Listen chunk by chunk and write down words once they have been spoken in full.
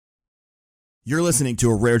You're listening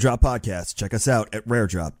to a Rare Drop podcast. Check us out at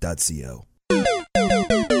raredrop.co.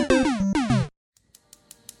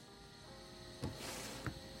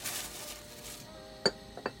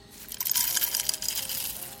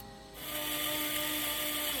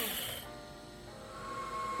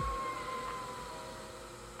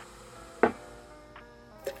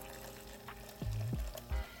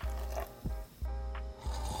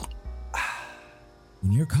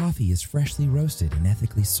 When your coffee is freshly roasted and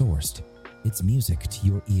ethically sourced, it's music to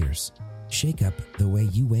your ears. Shake up the way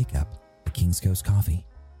you wake up at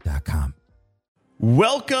kingscoastcoffee.com.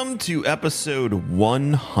 Welcome to episode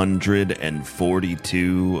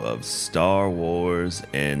 142 of Star Wars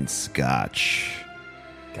and Scotch.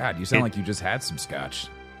 God, you sound like you just had some scotch.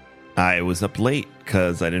 I was up late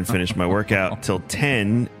because I didn't finish my workout till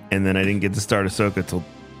 10, and then I didn't get to start Ahsoka till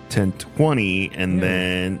 10:20, and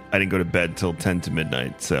then I didn't go to bed till 10 to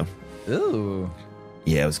midnight. So, Ooh.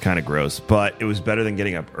 Yeah, it was kind of gross, but it was better than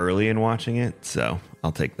getting up early and watching it, so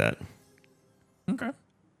I'll take that. Okay.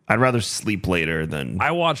 I'd rather sleep later than... I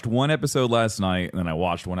watched one episode last night, and then I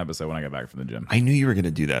watched one episode when I got back from the gym. I knew you were going to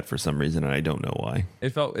do that for some reason, and I don't know why.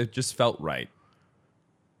 It just felt right.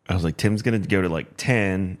 I was like, Tim's going to go to like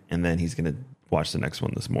 10, and then he's going to watch the next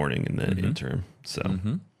one this morning in the interim. So,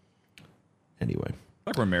 anyway.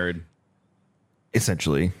 Like we're married.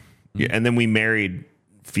 Essentially. Yeah, and then we married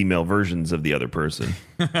female versions of the other person.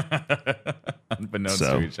 Unbeknownst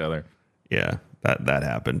to each other. Yeah, that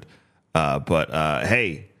happened. But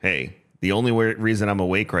hey, the only reason I'm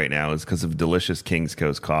awake right now is because of delicious King's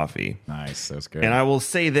Coast coffee. Nice, that's good. And I will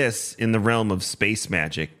say this in the realm of space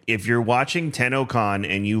magic. If you're watching TennoCon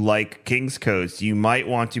and you like King's Coast, you might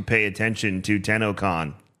want to pay attention to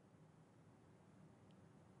TennoCon.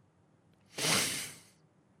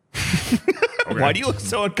 Why do you look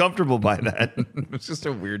so uncomfortable by that? It's just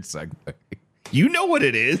a weird segue. You know what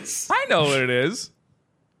it is. I know what it is.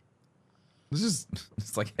 It's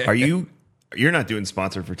like, hey. You're not doing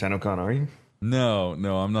sponsored for TennoCon, are you? No,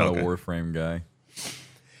 I'm not a Warframe guy.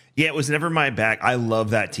 Yeah, it was never my bag. I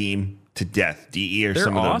love that team to death. DE are They're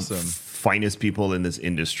some awesome. of the finest people in this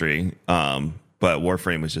industry. But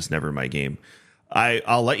Warframe was just never my game.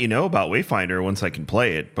 I'll let you know about Wayfinder once I can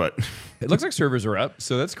play it, but It looks like servers are up,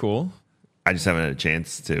 so that's cool. I just haven't had a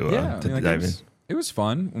chance to dive in. It was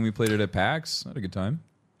fun when we played it at PAX. I had a good time.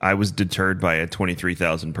 I was deterred by a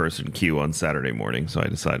 23,000 person queue on Saturday morning, so I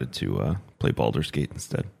decided to play Baldur's Gate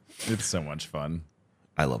instead. It's so much fun.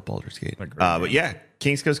 I love Baldur's Gate. But yeah,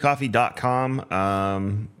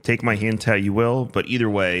 kingscoastcoffee.com. Take my hint how you will, but either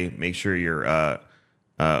way, make sure you're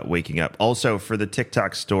waking up. Also, for the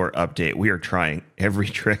TikTok store update, we are trying every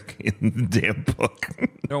trick in the damn book.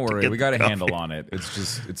 Don't worry, we got a handle on it.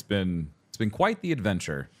 It's been quite the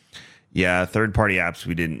adventure. Yeah, third-party apps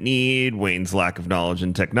we didn't need, Wayne's lack of knowledge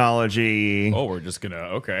in technology. Oh, we're just gonna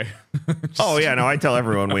okay. No, I tell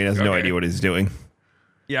everyone Wayne has no idea what he's doing.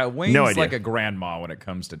 Yeah, Wayne's like a grandma when it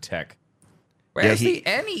comes to tech. Where's the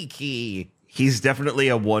any key? He's definitely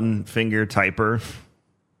a one-finger typer.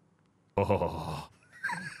 Oh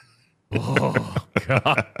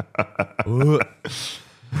God.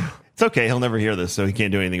 It's okay. He'll never hear this, so he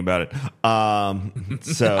can't do anything about it.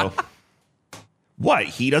 So, what?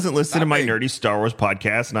 He doesn't listen to my nerdy Star Wars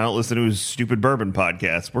podcast, and I don't listen to his stupid bourbon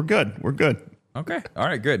podcast. We're good. Okay. All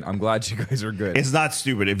right, good. I'm glad you guys are good. It's not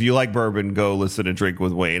stupid. If you like bourbon, go listen to Drink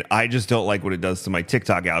with Wayne. I just don't like what it does to my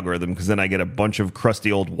TikTok algorithm, because then I get a bunch of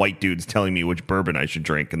crusty old white dudes telling me which bourbon I should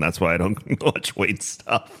drink, and that's why I don't watch Wayne's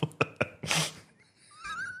stuff.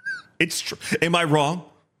 It's true. Am I wrong?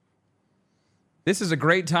 This is a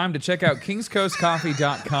great time to check out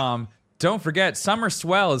kingscoastcoffee.com. Don't forget, Summer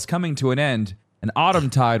Swell is coming to an end, and Autumn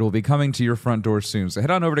Tide will be coming to your front door soon. So head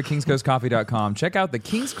on over to kingscoastcoffee.com. Check out the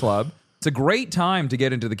Kings Club. It's a great time to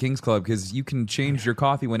get into the Kings Club because you can change your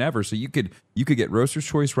coffee whenever. So you could get Roaster's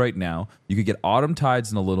Choice right now. You could get Autumn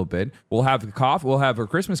Tides in a little bit. We'll have the coffee. We'll have our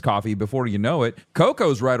Christmas coffee before you know it.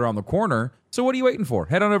 Cocoa's right around the corner. So what are you waiting for?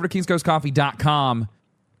 Head on over to kingscoastcoffee.com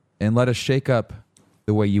and let us shake up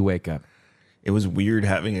the way you wake up. It was weird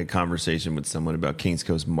having a conversation with someone about Kings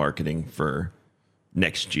Coast marketing for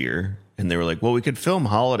next year. And they were like, well, we could film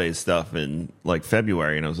holiday stuff in like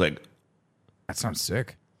February. And I was like, that sounds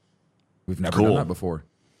sick. We've never done that before.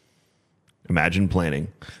 Imagine planning.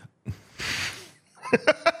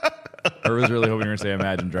 I was really hoping you were going to say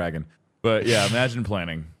Imagine Dragon. But yeah, Imagine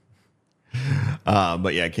planning.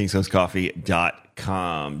 But yeah,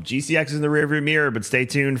 kingscoastcoffee.com. GCX is in the rearview mirror, but stay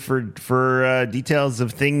tuned for details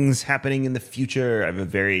of things happening in the future. I have a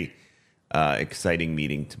very exciting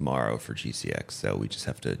meeting tomorrow for GCX, so we just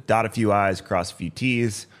have to dot a few I's, cross a few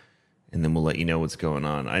T's, and then we'll let you know what's going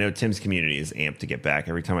on. I know Tim's community is amped to get back.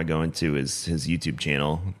 Every time I go into his YouTube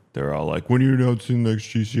channel, they're all like, "When are you announcing the next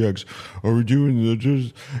GCX? Are we doing the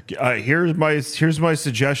just? Here's my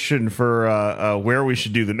suggestion for where we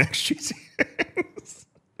should do the next GCX."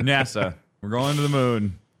 NASA, we're going to the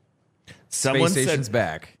moon. Space station's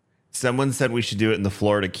back. Someone said we should do it in the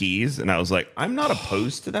Florida Keys, and I was like, I'm not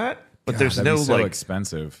opposed to that, but there's that'd no be so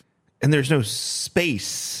expensive, and there's no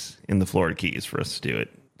space in the Florida Keys for us to do it.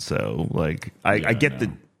 So, like, I get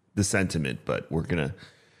the sentiment, but we're gonna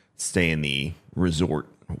stay in the resort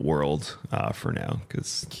world for now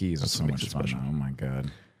because Keys are so much fun. Special. Oh my god.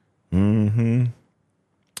 Mm-hmm.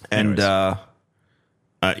 And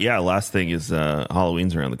last thing is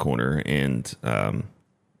Halloween's around the corner, and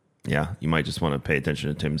you might just want to pay attention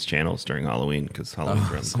to Tim's channels during Halloween because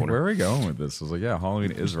Halloween's around the corner. Where are we going with this? I was like,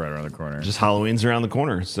 Halloween is right around the corner. Just Halloween's around the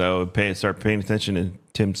corner, so start paying attention to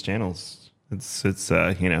Tim's channels. It's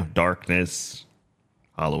darkness,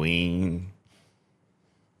 Halloween.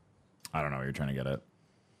 I don't know what you're trying to get at.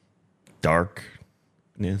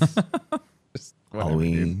 Darkness.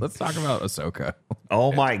 Halloween. Dude. Let's talk about Ahsoka.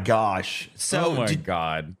 Oh my gosh! So,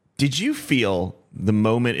 God! Did you feel the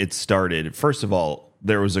moment it started? First of all,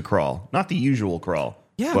 there was a crawl, not the usual crawl.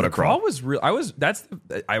 Yeah, but the a crawl was real. I was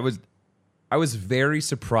very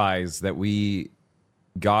surprised that we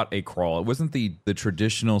got a crawl. It wasn't the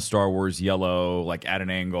traditional Star Wars yellow, like at an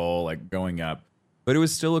angle, like going up, but it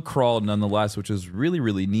was still a crawl nonetheless, which was really,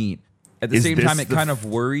 really neat. At the same time, it kind of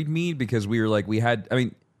worried me because we were like,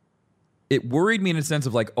 it worried me in a sense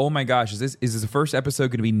of like, oh my gosh, is this the first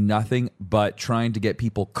episode going to be nothing but trying to get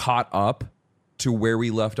people caught up to where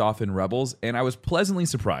we left off in Rebels? And I was pleasantly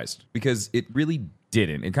surprised because it really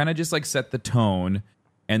didn't. It kind of just like set the tone,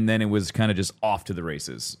 and then it was kind of just off to the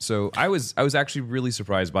races. So I was actually really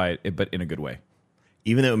surprised by it, but in a good way.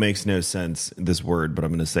 Even though it makes no sense, this word, but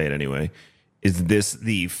I'm going to say it anyway. Is this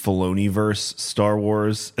the Filoni-verse Star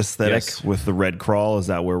Wars aesthetic with the red crawl? Is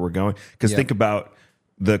that where we're going? Because think about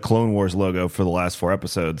the Clone Wars logo for the last 4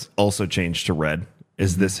 episodes also changed to red.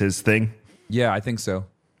 Is this his thing? Yeah, I think so.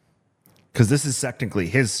 Because this is technically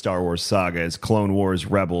his Star Wars saga, is Clone Wars,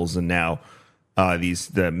 Rebels, and now the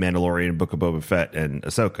Mandalorian, Book of Boba Fett, and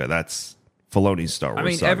Ahsoka. That's Filoni's Star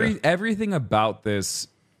Wars saga. Everything about this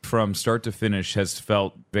from start to finish has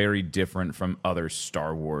felt very different from other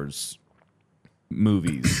Star Wars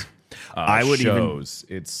movies. I would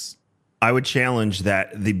challenge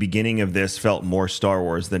that the beginning of this felt more Star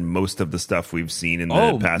Wars than most of the stuff we've seen in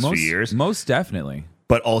the past few years. Most definitely.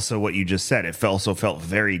 But also what you just said, it also felt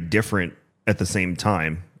very different at the same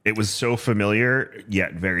time. It was so familiar,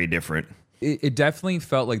 yet very different. It definitely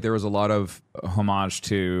felt like there was a lot of homage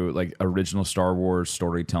to like original Star Wars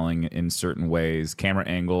storytelling in certain ways, camera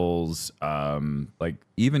angles, like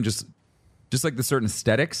even just like the certain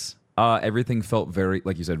aesthetics. Everything felt very,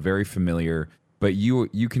 like you said, very familiar. But you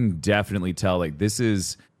can definitely tell like this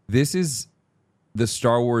is the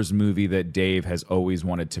Star Wars movie that Dave has always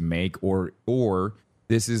wanted to make, or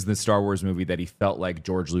this is the Star Wars movie that he felt like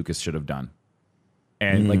George Lucas should have done.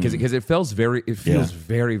 And like, because it feels very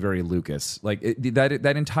very Lucas. Like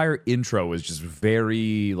that entire intro was just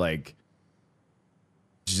very like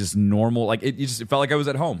just normal. Like it felt like I was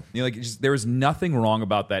at home. You know, like there was nothing wrong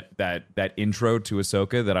about that intro to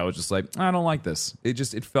Ahsoka that I was just like, I don't like this.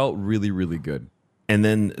 It felt really, really good. And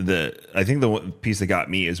then I think the one piece that got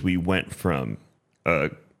me is we went from a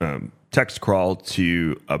text crawl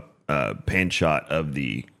to a pan shot of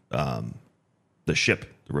the ship,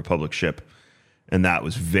 the Republic ship. And that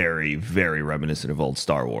was very, very reminiscent of old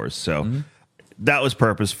Star Wars. So that was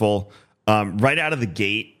purposeful. Right out of the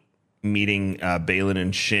gate, meeting Balin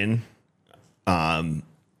and Shin, I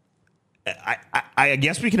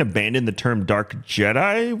guess we can abandon the term Dark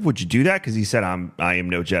Jedi. Would you do that? Because he said, I am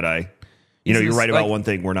no Jedi. You know, you're right about one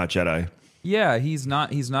thing. We're not Jedi. Yeah, he's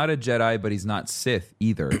not a Jedi, but he's not Sith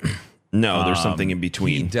either. No, there's something in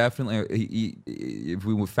between. He definitely, if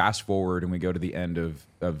we fast forward and we go to the end of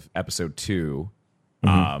episode 2,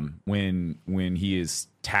 when he is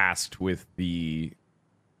tasked with the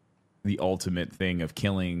ultimate thing of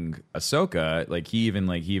killing Ahsoka, like he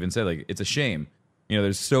even said, like, it's a shame, you know,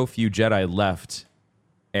 there's so few Jedi left,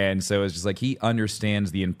 and so it's just like he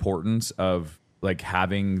understands the importance of like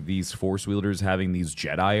having these Force wielders, having these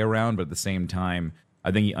Jedi around, but at the same time, I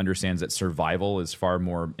think he understands that survival is far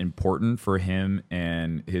more important for him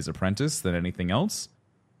and his apprentice than anything else.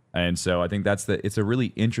 And so I think it's a really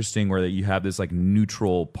interesting where you have this like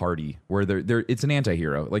neutral party where it's an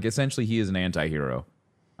anti-hero. Like essentially he is an anti-hero.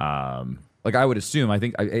 Like I would assume, I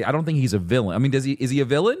don't think he's a villain. I mean, is he a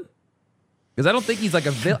villain? Because I don't think he's like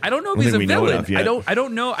a villain. I don't know if I he's think a we know villain. enough yet.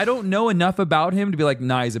 I don't know enough about him to be like,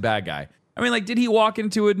 nah, he's a bad guy. I mean, like, did he walk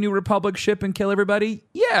into a New Republic ship and kill everybody?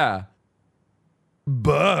 Yeah.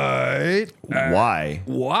 But why?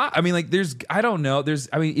 what? I mean, like, I don't know.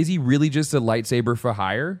 Is he really just a lightsaber for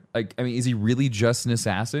hire? Like, I mean, is he really just an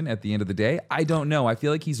assassin at the end of the day? I don't know. I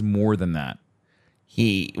feel like he's more than that.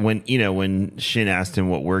 When Shin asked him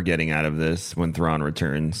what we're getting out of this when Thrawn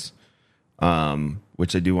returns,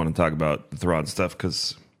 which I do want to talk about the Thrawn stuff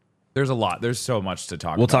because There's a lot. There's so much to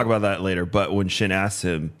talk about. we'll talk about that later. But when Shin asked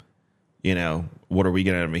him, what are we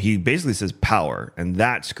getting out of him? He basically says power, and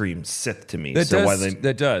that screams Sith to me.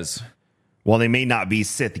 That does. While they may not be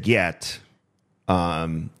Sith yet,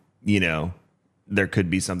 there could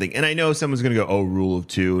be something. And I know someone's going to go, oh, rule of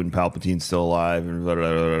two, and Palpatine's still alive, and blah,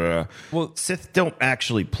 blah, blah, blah. Well, Sith don't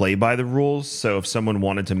actually play by the rules. So if someone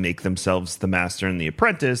wanted to make themselves the master and the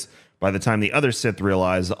apprentice, by the time the other Sith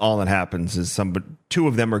realize, all that happens is two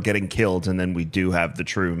of them are getting killed, and then we do have the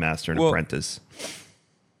true master and apprentice.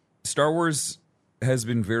 Star Wars has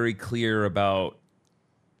been very clear about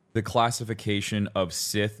the classification of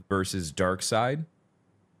Sith versus dark side.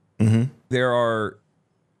 Mm-hmm. There are,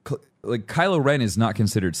 like, Kylo Ren is not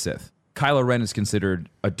considered Sith. Kylo Ren is considered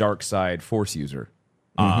a dark side Force user,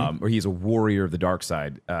 or he's a warrior of the dark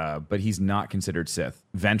side, but he's not considered Sith.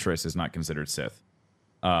 Ventress is not considered Sith.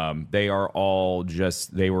 They are all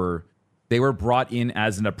just they were brought in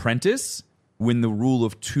as an apprentice when the rule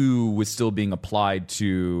of two was still being applied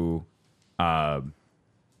to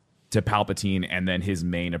Palpatine and then his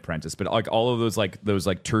main apprentice. But like all of those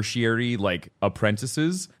tertiary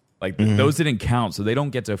apprentices, those didn't count, so they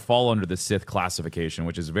don't get to fall under the Sith classification,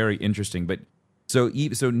 which is very interesting. But so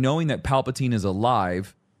knowing that Palpatine is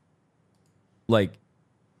alive,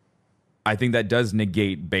 I think that does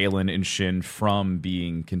negate Baylan and Shin from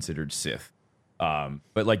being considered Sith.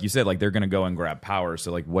 But like you said, they're going to go and grab power.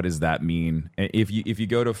 So what does that mean? If you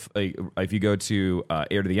go to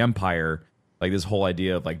Heir to the Empire, this whole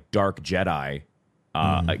idea of dark Jedi,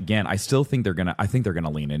 again, I still think they're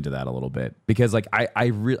gonna lean into that a little bit because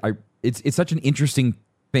it's such an interesting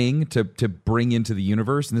thing to bring into the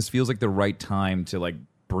universe, and this feels like the right time to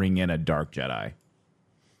bring in a dark Jedi.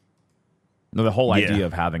 No, the whole idea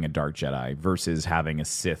of having a dark Jedi versus having a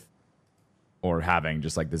Sith or having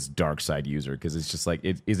just this dark side user, because it's just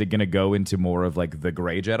is it going to go into more of the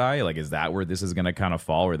gray Jedi? Is that where this is going to kind of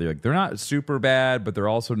fall, where they're not super bad, but they're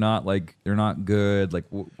also not they're not good?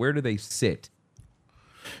 Where do they sit?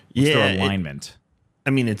 What's their alignment?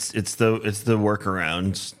 It's the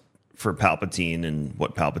workaround for Palpatine and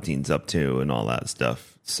what Palpatine's up to and all that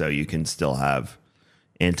stuff. So you can still have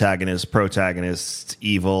antagonist, protagonist,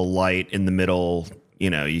 evil, light in the middle.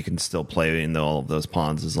 You can still play in all of those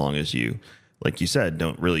pawns as long as you, like you said,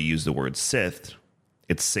 don't really use the word Sith.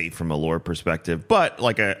 It's safe from a lore perspective. But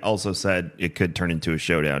like I also said, it could turn into a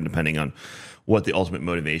showdown depending on what the ultimate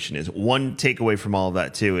motivation is. One takeaway from all of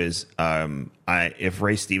that, too, is if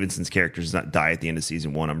Ray Stevenson's character does not die at the end of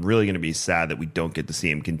season 1, I'm really going to be sad that we don't get to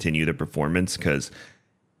see him continue the performance, because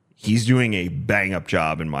he's doing a bang-up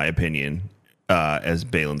job, in my opinion, as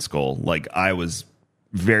Baylan Skoll. I was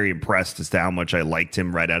very impressed as to how much I liked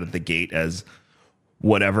him right out of the gate as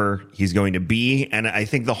whatever he's going to be. And I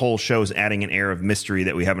think the whole show is adding an air of mystery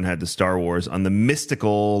that we haven't had to Star Wars on the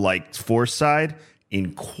mystical, Force side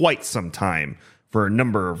in quite some time for a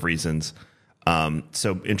number of reasons.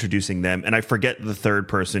 So introducing them. And I forget the third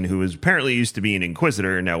person who is apparently used to be an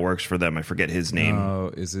Inquisitor and now works for them. I forget his name.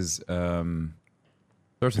 Oh, is his... starts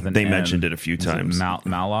with an they M. mentioned it a few times.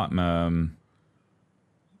 Malot?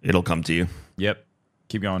 It'll come to you. Yep.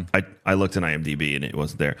 Keep going. I looked in IMDb and it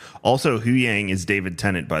wasn't there. Also, Hu Yang is David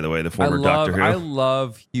Tennant, by the way, the former Doctor Who. I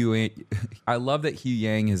love Hugh. I love that Hu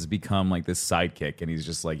Yang has become this sidekick, and he's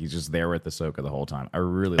just there with Ahsoka the whole time. I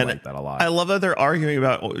really like that a lot. I love that they're arguing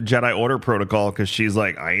about Jedi Order protocol, because she's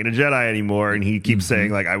like, I ain't a Jedi anymore, and he keeps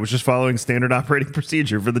saying I was just following standard operating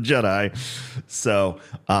procedure for the Jedi. So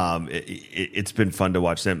it's been fun to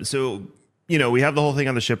watch them. So we have the whole thing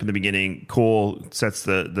on the ship in the beginning. Cool, sets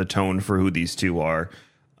the tone for who these two are.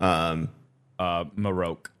 Marok.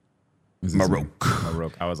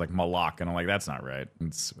 I was like Malak, and I'm like, that's not right.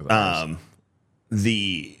 It's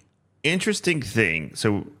the interesting thing.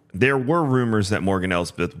 So there were rumors that Morgan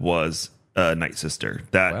Elsbeth was a Night Sister.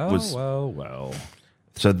 Well.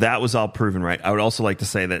 So that was all proven right. I would also like to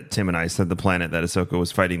say that Tim and I said the planet that Ahsoka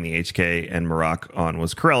was fighting the HK and Marok on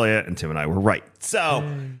was Corellia, and Tim and I were right. So,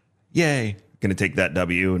 yay. Going to take that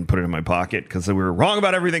W and put it in my pocket, because we were wrong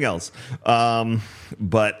about everything else.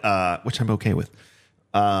 But which I'm okay with.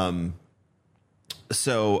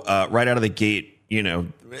 So right out of the gate,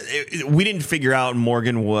 we didn't figure out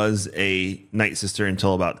Morgan was a Night Sister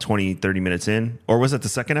until about 20, 30 minutes in. Or was that the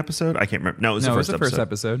second episode? I can't remember. No, it was the first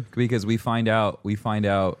episode because we find out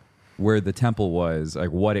where the temple was,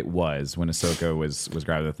 like what it was when Ahsoka was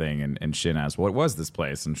grabbing the thing, and Shin asked, "What was this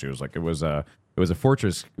place?" And she was like, "It was a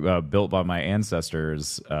fortress built by my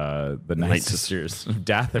ancestors, the Night Sisters,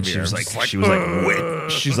 Dathomir."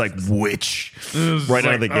 She's like witch, right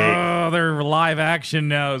out of the gate. Oh, they're live action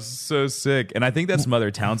now, so sick. And I think that's Mother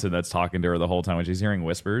Townsend that's talking to her the whole time when she's hearing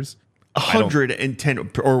whispers. 110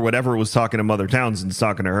 or whatever was talking to Mother Townsend's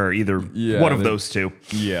talking to her. Either one of those two.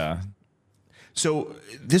 Yeah. So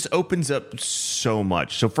this opens up so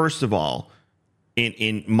much. So first of all,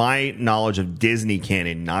 in my knowledge of Disney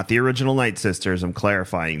canon, not the original Night Sisters, I'm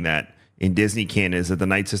clarifying that in Disney canon is that the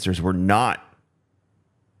Night Sisters were not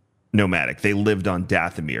nomadic. They lived on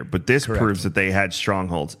Dathomir. But this proves that they had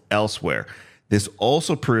strongholds elsewhere. This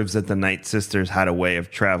also proves that the Night Sisters had a way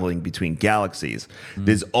of traveling between galaxies.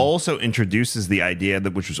 This also introduces the idea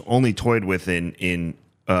that, which was only toyed with in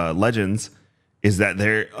Legends, is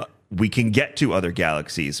that we can get to other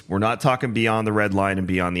galaxies. We're not talking beyond the red line and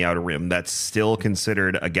beyond the outer rim. That's still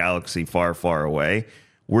considered a galaxy far, far away.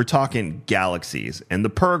 We're talking galaxies. And the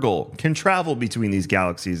Purgle can travel between these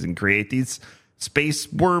galaxies and create these space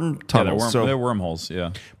worm tunnels. They're wormholes,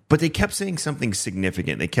 yeah. But they kept saying something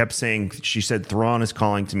significant. They kept saying, she said, Thrawn is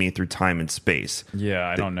calling to me through time and space. Yeah,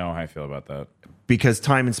 I don't know how I feel about that. Because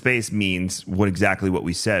time and space means exactly what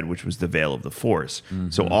we said, which was the veil of the Force.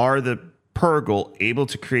 So are the Purgle able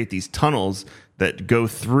to create these tunnels that go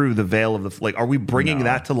through the veil of the are we bringing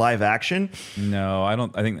that to live action? No, I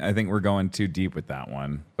don't. I think we're going too deep with that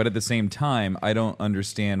one. But at the same time, I don't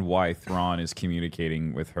understand why Thrawn is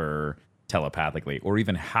communicating with her telepathically, or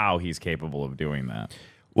even how he's capable of doing that.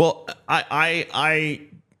 Well, I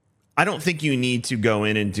don't think you need to go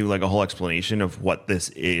in and do like a whole explanation of what this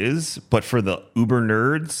is, but for the uber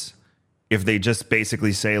nerds, if they just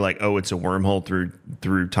basically say like, oh, it's a wormhole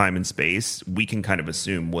through time and space, we can kind of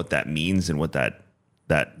assume what that means and what that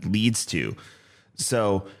leads to.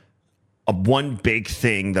 So one big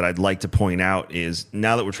thing that I'd like to point out is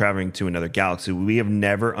now that we're traveling to another galaxy, we have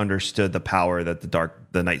never understood the power that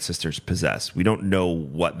the Night Sisters possess. We don't know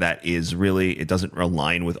what that is really. It doesn't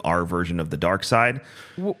align with our version of the dark side.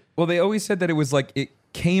 Well, they always said that it was like it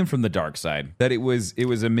came from the dark side, that it was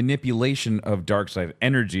a manipulation of dark side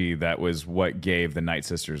energy that was what gave the Night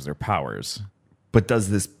Sisters their powers. But does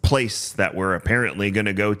this place that we're apparently going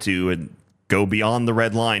to go to and go beyond the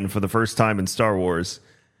red line for the first time in Star Wars,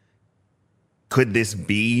 could this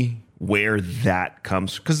be where that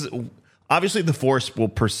comes? Because obviously the Force will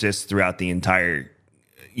persist throughout the entire,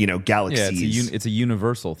 galaxies. Yeah, it's a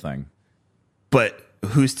universal thing. But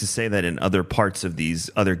who's to say that in other parts of these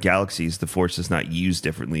other galaxies, the Force is not used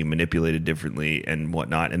differently, manipulated differently, and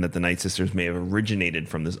whatnot, and that the Night Sisters may have originated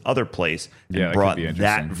from this other place and brought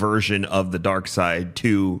that version of the dark side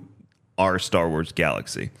to our Star Wars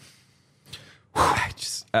galaxy?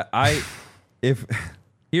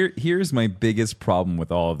 Here's my biggest problem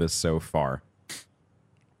with all of this so far.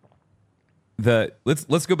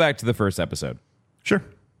 Let's go back to the first episode. Sure.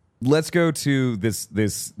 Let's go to this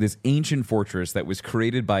ancient fortress that was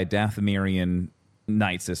created by Dathomirian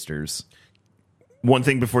Night Sisters. One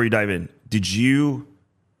thing before you dive in,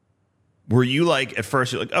 were you like at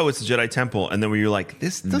first you're like, oh, it's a Jedi temple, and then were you like,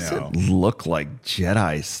 this doesn't look like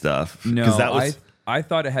Jedi stuff? No, I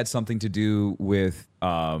thought it had something to do with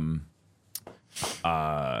the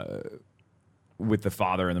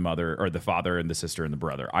father and the mother, or the father and the sister and the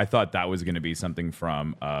brother. I thought that was going to be something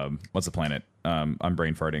from what's the planet? I'm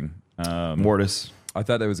brain farting. Mortis. I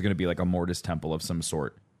thought that was going to be like a Mortis temple of some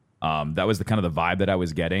sort. That was the kind of the vibe that I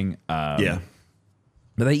was getting. Yeah.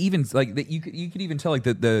 But they even like that you could even tell like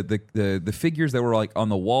the figures that were like on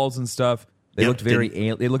the walls and stuff. They looked very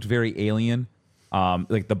alien.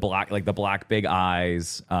 Like the black big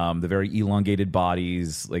eyes, the very elongated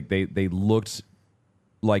bodies. Like they looked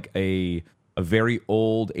like a very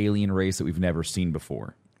old alien race that we've never seen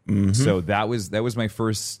before. Mm-hmm. So that was my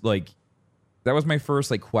first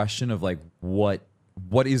question of like what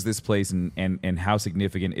is this place and how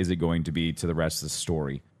significant is it going to be to the rest of the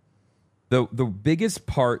story? The biggest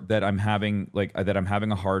part that I'm having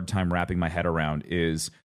a hard time wrapping my head around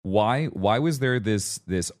is why was there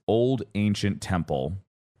this old ancient temple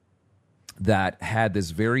that had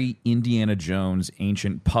this very Indiana Jones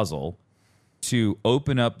ancient puzzle to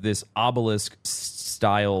open up this obelisk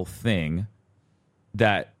style thing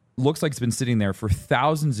that looks like it's been sitting there for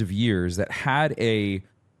thousands of years, that had a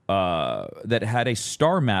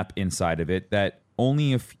star map inside of it that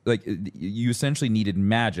only if like you essentially needed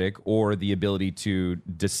magic or the ability to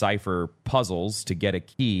decipher puzzles to get a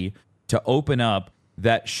key to open up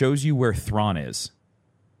that shows you where Thrawn is.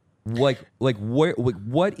 What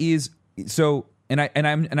is so?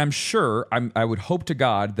 I'm sure I would hope to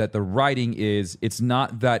God that the writing is it's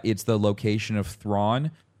not that it's the location of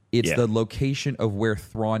Thrawn, it's the location of where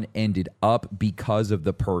Thrawn ended up because of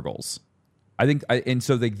the Purgles. I think,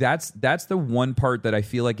 that's the one part that I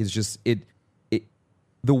feel like is just it.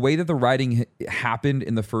 The way that the writing happened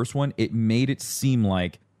in the first one, it made it seem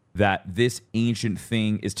like that this ancient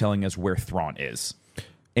thing is telling us where Thrawn is.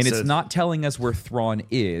 And it's not telling us where Thrawn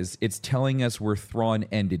is. It's telling us where Thrawn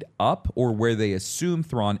ended up or where they assume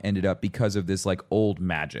Thrawn ended up because of this like old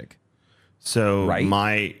magic. So right?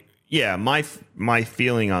 my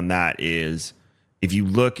feeling on that is if you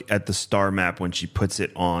look at the star map when she puts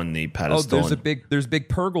it on the pedestal. There's big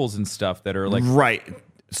Purgles and stuff that are like right.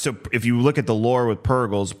 So if you look at the lore with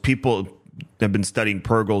Purgles, people have been studying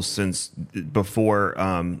Purgles since before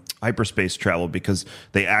hyperspace travel because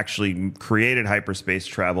they actually created hyperspace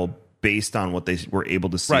travel based on what they were able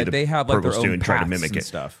to see. Right, they have like their own and try to paths mimic and it.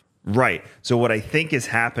 Stuff. Right. So what I think is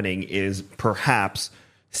happening is perhaps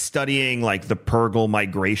studying like the Purgle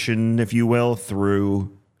migration, if you will,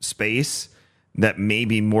 through space. That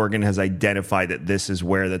maybe Morgan has identified that this is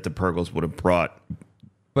where that the Purgles would have brought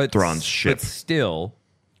Thrawn's ship. But still.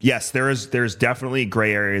 Yes, there's definitely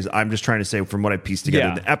gray areas. I'm just trying to say from what I pieced together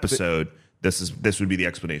in the episode, this would be the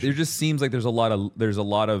explanation. There just seems like there's a lot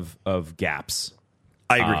of gaps.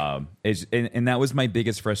 I agree. And that was my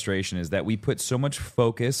biggest frustration is that we put so much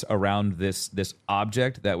focus around this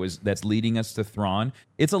object that's leading us to Thrawn.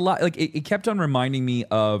 It's a lot like it kept on reminding me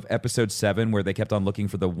of episode 7 where they kept on looking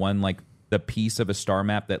for the one like the piece of a star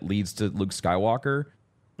map that leads to Luke Skywalker.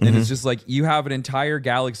 And it's just like you have an entire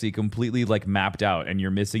galaxy completely like mapped out and you're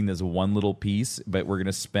missing this one little piece, but we're going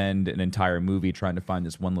to spend an entire movie trying to find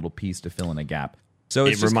this one little piece to fill in a gap. So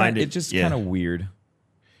it's just kind of weird.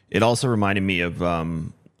 It also reminded me of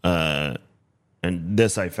and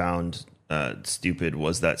this I found stupid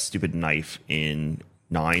was that stupid knife in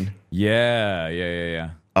 9. Yeah.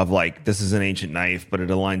 Of like this is an ancient knife, but it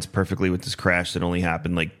aligns perfectly with this crash that only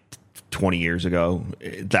happened like 20 years ago.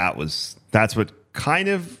 That's what kind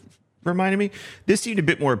of reminded me. This seemed a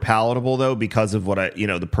bit more palatable though because of what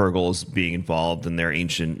the Purgles being involved and they're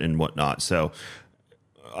ancient and whatnot. So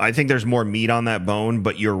I think there's more meat on that bone,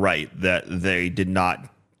 but you're right that they did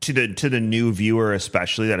not to the new viewer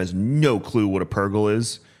especially that has no clue what a Purgle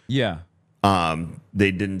is. Yeah.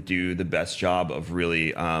 They didn't do the best job of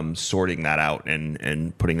really sorting that out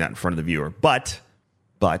and putting that in front of the viewer. But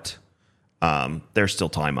there's still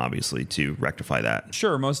time, obviously, to rectify that.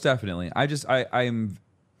 Sure, most definitely. I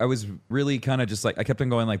was really kind of just like I kept on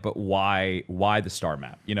going like, but why the star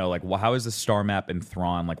map? Like how is the star map and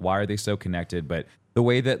Thrawn like why are they so connected? But the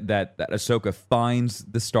way that Ahsoka finds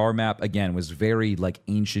the star map again was very like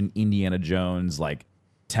ancient Indiana Jones like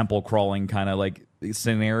temple crawling kind of like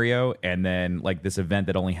scenario, and then like this event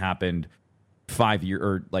that only happened 5 years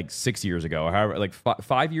or like 6 years ago, or however like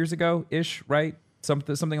 5 years ago ish, right?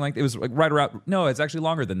 Something like it was like right around. No, it's actually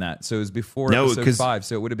longer than that. So it was before episode 5.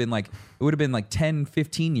 So it would have been like 10,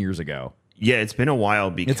 15 years ago. Yeah, it's been a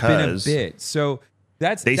while because it's been a bit. So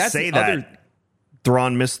that's say that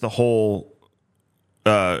Thrawn missed the whole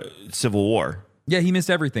Civil War. Yeah, he missed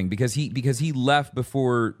everything because he left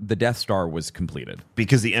before the Death Star was completed.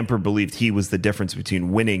 Because the Emperor believed he was the difference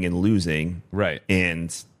between winning and losing. Right.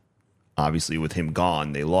 And obviously, with him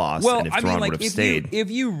gone, they lost. Well, and if Thrawn would have stayed,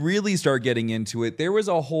 if you really start getting into it, there was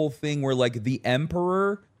a whole thing where, like, the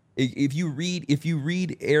Emperor. If you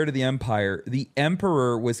read Heir to the Empire, the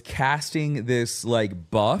Emperor was casting this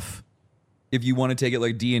like buff. If you want to take it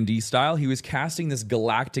like D&D style, he was casting this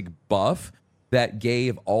galactic buff that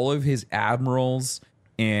gave all of his admirals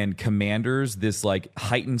and commanders this like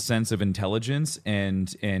heightened sense of intelligence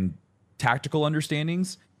and tactical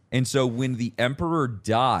understandings. And so when the Emperor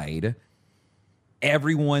died,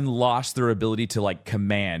 everyone lost their ability to like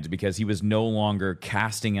command because he was no longer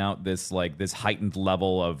casting out this heightened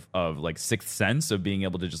level of like sixth sense of being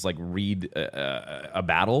able to just like read a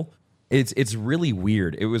battle. It's really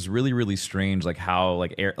weird. It was really, really strange, like how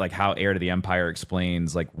Heir to the Empire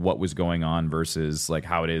explains like what was going on versus like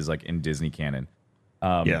how it is like in Disney canon.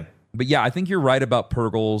 But yeah, I think you're right about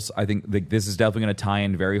Purgles. I think this is definitely going to tie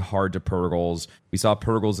in very hard to Purgles. We saw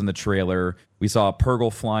Purgles in the trailer. We saw a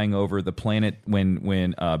Purgle flying over the planet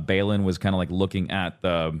when Balin was kind of like looking at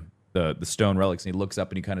the stone relics, and he looks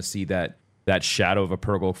up and you kind of see that shadow of a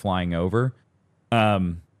Purgle flying over.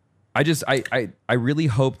 I really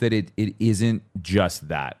hope that it isn't just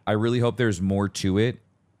that. I really hope there's more to it.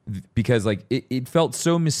 because like it felt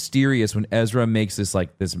so mysterious when Ezra makes this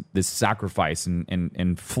sacrifice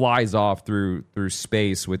and flies off through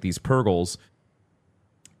space with these Purgles,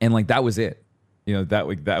 and like that was it, that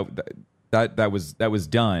was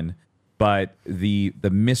done. But the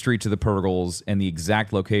mystery to the Purgles and the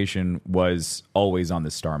exact location was always on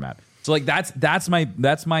the star map. So like that's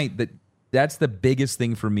the biggest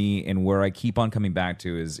thing for me, and where I keep on coming back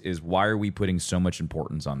to is why are we putting so much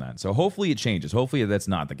importance on that? So hopefully it changes. Hopefully that's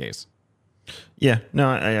not the case. Yeah, no,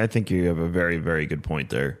 I think you have a very, very good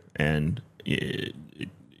point there, and it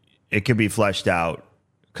could be fleshed out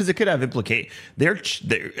because it could have they're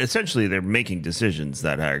essentially making decisions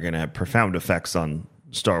that are going to have profound effects on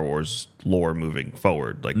Star Wars lore moving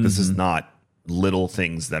forward. Like this is not little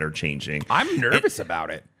things that are changing. I'm nervous about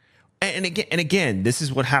it. And again, this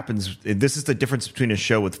is what happens. This is the difference between a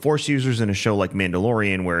show with Force users and a show like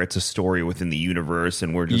Mandalorian, where it's a story within the universe,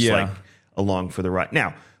 and we're just like along for the ride.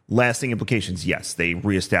 Now, lasting implications, yes, they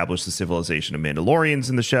reestablished the civilization of Mandalorians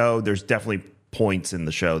in the show. There's definitely points in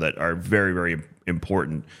the show that are very, very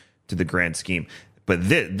important to the grand scheme. But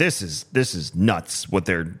this is nuts what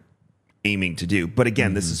they're aiming to do. But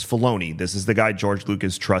again, this is Filoni. This is the guy George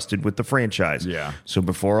Lucas trusted with the franchise. Yeah. So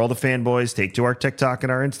before all the fanboys take to our TikTok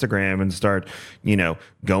and our Instagram and start,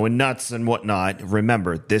 going nuts and whatnot,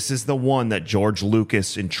 remember, this is the one that George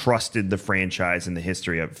Lucas entrusted the franchise and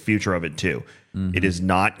the future of it to. It is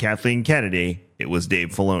not Kathleen Kennedy. It was Dave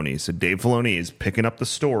Filoni. So Dave Filoni is picking up the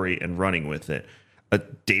story and running with it.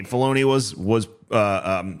 Dave Filoni was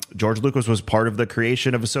George Lucas was part of the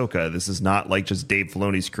creation of Ahsoka. This is not like just Dave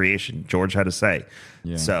Filoni's creation. George had to say.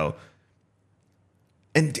 Yeah. So,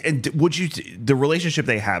 and the relationship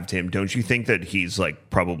they have, Tim? Don't you think that he's like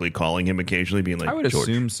probably calling him occasionally, being like, I would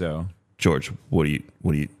assume so. George, what do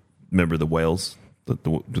you remember the whales with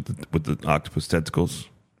the octopus tentacles?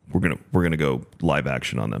 We're gonna go live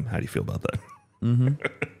action on them. How do you feel about that?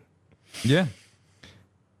 Yeah.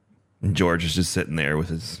 And George is just sitting there with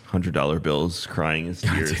his $100 bills, crying his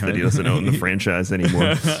tears that he doesn't own the franchise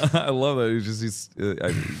anymore. I love that. He's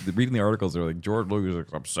reading the articles. They're like, George Lucas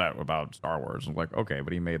is upset about Star Wars. I'm like, okay,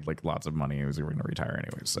 but he made like lots of money. He was going to retire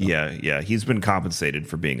anyway. So yeah, he's been compensated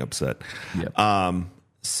for being upset. Yep.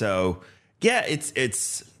 So yeah,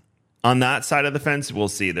 it's on that side of the fence. We'll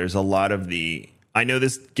see. There's a lot of I know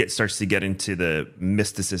this starts to get into the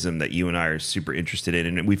mysticism that you and I are super interested in,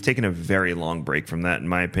 and we've taken a very long break from that, in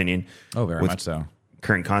my opinion. Oh, very much so.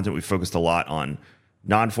 Current content, we focused a lot on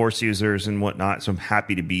non-Force users and whatnot, so I'm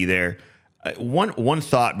happy to be there. One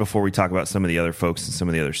thought before we talk about some of the other folks and some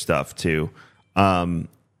of the other stuff too.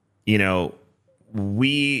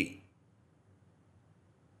 We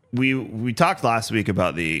talked last week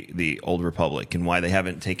about the Old Republic and why they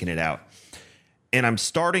haven't taken it out, and I'm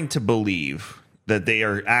starting to believe that they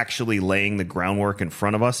are actually laying the groundwork in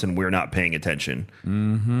front of us and we're not paying attention.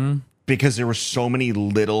 Mm-hmm. Because there were so many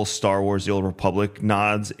little Star Wars The Old Republic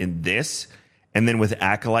nods in this. And then with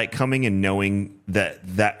Acolyte coming and knowing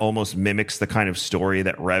that almost mimics the kind of story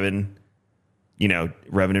that Revan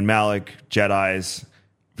and Malik, Jedis,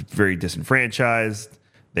 very disenfranchised.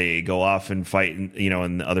 They go off and fight,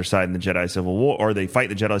 on the other side in the Jedi Civil War, or they fight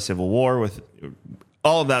the Jedi Civil War with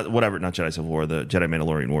all of that, whatever, not Jedi Civil War, the Jedi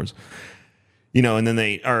Mandalorian Wars. And then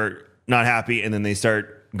they are not happy, and then they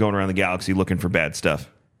start going around the galaxy looking for bad stuff.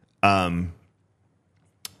 The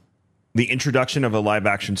introduction of a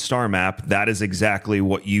live-action star map, that is exactly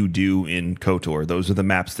what you do in KOTOR. Those are the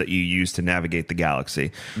maps that you use to navigate the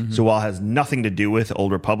galaxy. Mm-hmm. So while it has nothing to do with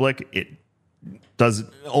Old Republic,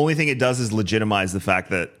 only thing it does is legitimize the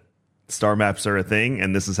fact that star maps are a thing,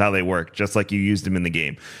 and this is how they work, just like you used them in the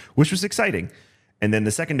game, which was exciting. And then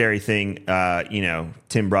the secondary thing,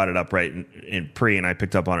 Tim brought it up right in pre, and I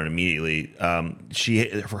picked up on it immediately.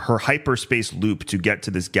 Her hyperspace loop to get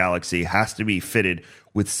to this galaxy has to be fitted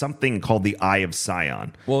with something called the Eye of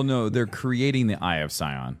Sion. Well, no, they're creating the Eye of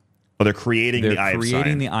Sion. Oh, they're creating the Eye of Sion. They're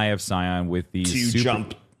creating the Eye of Sion with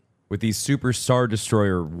these super Star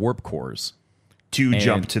Destroyer warp cores.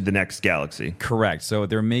 Jump to the next galaxy. Correct. So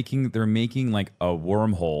they're making like a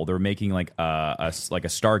wormhole. They're making like a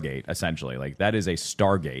Stargate, essentially. Like that is a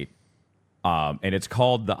Stargate. And it's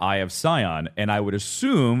called the Eye of Sion. And I would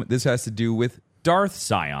assume this has to do with Darth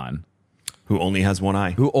Sion. Who only has one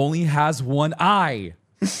eye.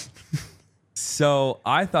 So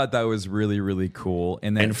I thought that was really, really cool.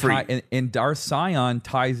 And then and Darth Sion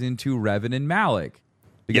ties into Revan and Malik.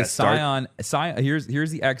 Because Sion, here's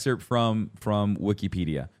the excerpt from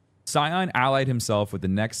Wikipedia. Sion allied himself with the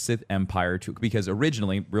next Sith Empire because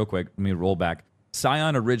originally, real quick, let me roll back.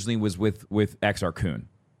 Sion originally was with Exar Kun.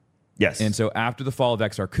 Yes. And so after the fall of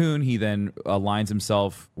Exar Kun, he then aligns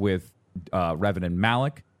himself with Revan and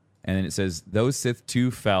Malik. And then it says, those Sith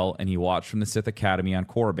too fell, and he watched from the Sith Academy on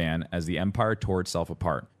Korriban as the Empire tore itself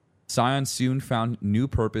apart. Sion soon found new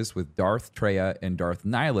purpose with Darth Traya and Darth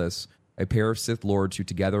Nihilus, a pair of Sith Lords who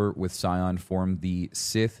together with Sion formed the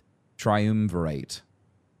Sith Triumvirate. Is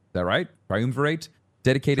that right? Triumvirate?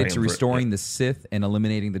 Dedicated to restoring the Sith and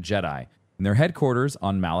eliminating the Jedi. In their headquarters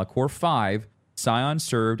on Malachor 5, Sion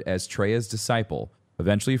served as Traya's disciple.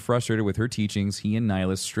 Eventually frustrated with her teachings, he and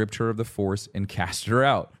Nihilus stripped her of the Force and cast her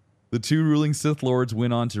out. The two ruling Sith Lords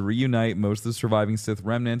went on to reunite most of the surviving Sith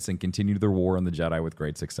remnants and continued their war on the Jedi with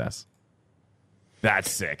great success. That's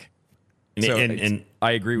sick. So, and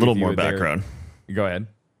I agree with you. A little more background. Go ahead.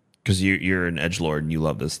 Because you're an edgelord and you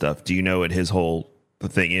love this stuff. Do you know what his whole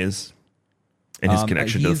thing is? And his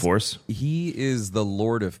connection to the Force? He is the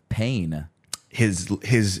Lord of Pain.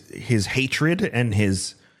 His hatred and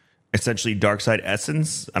his essentially dark side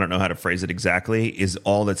essence, I don't know how to phrase it exactly, is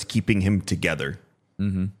all that's keeping him together.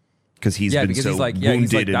 Mm-hmm. Because he's been so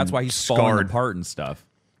wounded and that's why he's scarred. falling apart and stuff.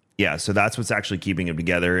 Yeah, so that's what's actually keeping him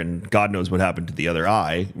together, and God knows what happened to the other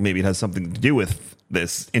eye. Maybe it has something to do with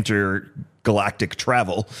this intergalactic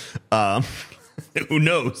travel. Who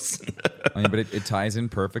knows? I mean, but it ties in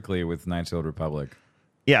perfectly with Knights of the Old Republic.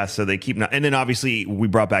 Yeah, so they keep and then obviously we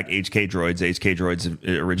brought back HK droids. HK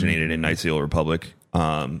droids originated in Knights of the Old Republic.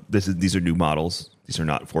 These are new models. These are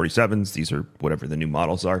not 47s. These are whatever the new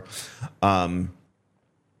models are.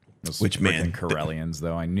 Which man, Corellians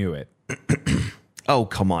though, I knew it. Oh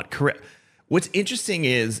come on, What's interesting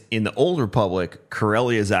is in the Old Republic,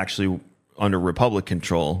 Corellia is actually under Republic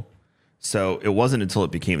control. So it wasn't until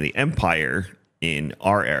it became the Empire in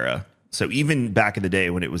our era. So even back in the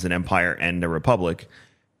day when it was an Empire and a Republic,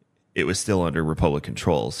 it was still under Republic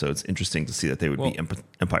control. So it's interesting to see that they would be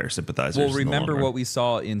Empire sympathizers. Well, remember what we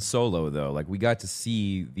saw in Solo, though. Like, we got to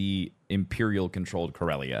see the Imperial-controlled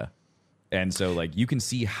Corellia. And so, like, you can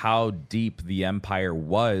see how deep the Empire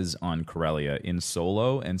was on Corellia in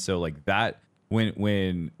Solo. And so, like, that,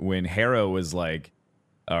 when Hera was like,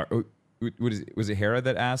 was it Hera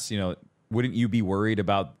that asked, wouldn't you be worried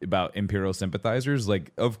about Imperial sympathizers?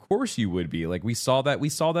 Like, of course you would be. Like, we saw that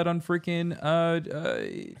on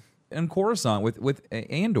freaking in Coruscant with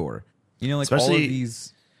Andor. Like, especially all of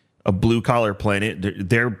these, a blue collar planet.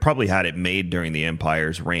 They probably had it made during the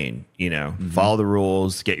Empire's reign. Follow the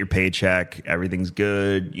rules, get your paycheck, everything's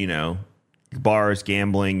good. Bars,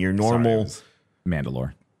 gambling, your normal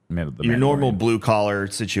Mandalore. Your normal blue collar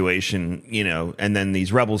situation, and then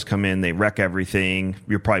these rebels come in, they wreck everything.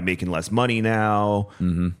 You're probably making less money now,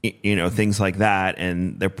 things like that.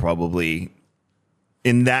 And they're probably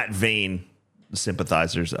in that vein,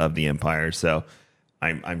 sympathizers of the Empire. So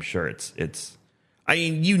I'm sure it's, I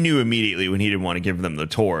mean, you knew immediately when he didn't want to give them the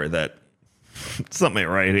tour that something ain't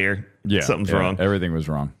right here. Yeah. Something's wrong. Everything was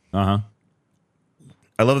wrong. Uh-huh.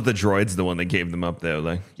 I love that the droid's the one that gave them up, though.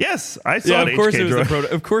 Like, yes, I saw of course HK it was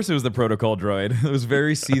droid. of course it was the protocol droid. It was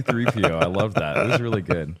very C-3PO. I love that. It was really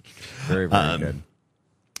good. Very, very good.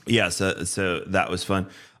 Yeah, so that was fun.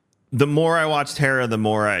 The more I watched Hera, the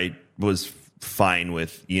more I was fine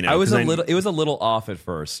with, It was a little off at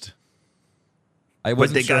first. I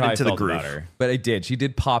wasn't they sure got how into I felt the groove. about her, but I did. She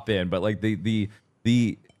did pop in, but like the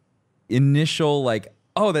initial like,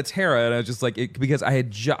 oh, that's Hera, and I was just like, because I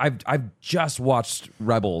had I've just watched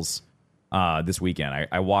Rebels this weekend.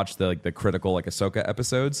 I watched the critical Ahsoka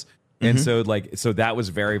episodes, and so that was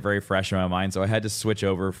very, very fresh in my mind. So I had to switch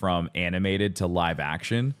over from animated to live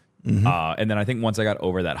action. And then I think once I got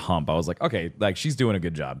over that hump, I was like, okay, like she's doing a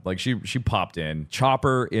good job. Like she popped in.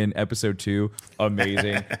 Chopper in episode 2,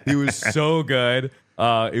 amazing. He was so good.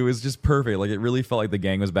 It was just perfect. Like it really felt like the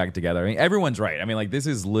gang was back together. I mean, everyone's right. I mean, like this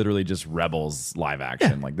is literally just Rebels live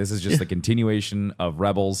action. Yeah. Like this is just the continuation of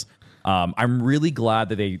Rebels. I'm really glad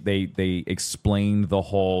that they explained the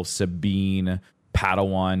whole Sabine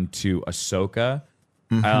Padawan to Ahsoka.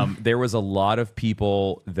 There was a lot of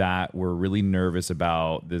people that were really nervous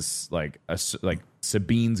about this, like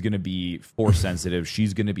Sabine's going to be Force sensitive.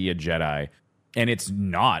 She's going to be a Jedi, and it's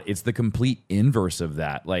not. It's the complete inverse of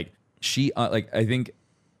that. Like she, I think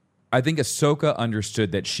Ahsoka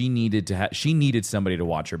understood that she needed somebody to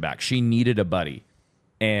watch her back. She needed a buddy,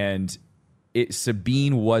 and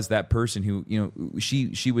Sabine was that person who,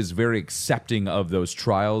 she was very accepting of those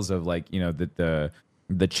trials of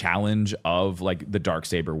the challenge of like the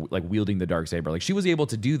Darksaber, like wielding the Darksaber. Like she was able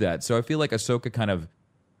to do that. So I feel like Ahsoka kind of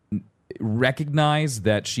recognized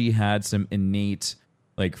that she had some innate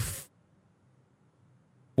like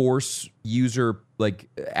Force user like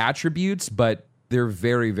attributes, but they're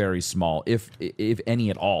very, very small, if any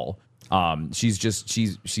at all.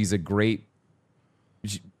 She's a great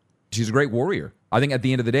warrior. I think at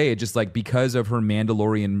the end of the day, it just like because of her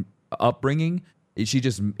Mandalorian upbringing,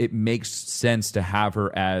 it makes sense to have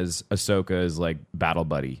her as Ahsoka's like battle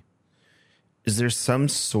buddy. Is there some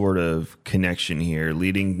sort of connection here,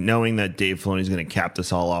 knowing that Dave Filoni's going to cap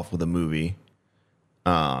this all off with a movie?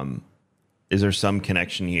 Is there some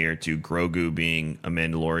connection here to Grogu being a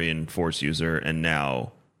Mandalorian Force user and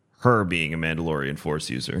now her being a Mandalorian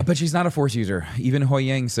Force user? But she's not a Force user. Even Hoi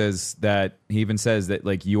Yang says that. He even says that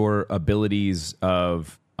like your abilities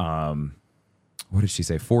of what did she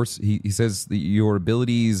say? Force. He says that your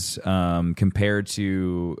abilities compared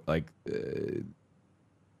to like.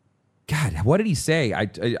 God, what did he say?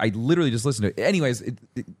 I literally just listened to it. Anyways,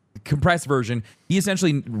 compressed version, he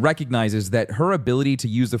essentially recognizes that her ability to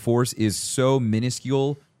use the Force is so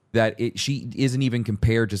minuscule that she isn't even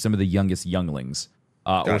compared to some of the youngest younglings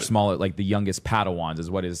or smaller, like the youngest Padawans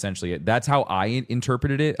is what is essentially it. That's how I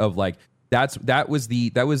interpreted it. Of like that was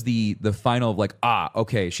the final of like,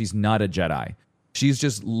 okay, she's not a Jedi. She's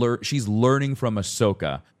just she's learning from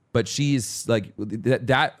Ahsoka. But she's like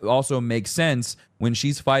that also makes sense when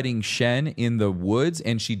she's fighting Shen in the woods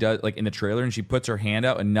and she does like in the trailer and she puts her hand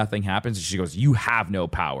out and nothing happens and she goes, "You have no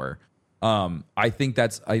power." I think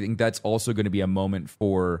that's also going to be a moment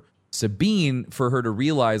for Sabine for her to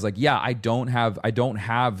realize like, yeah, I don't have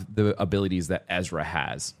the abilities that Ezra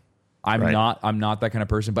has. I'm not that kind of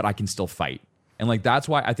person, but I can still fight. And like that's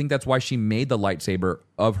why she made the lightsaber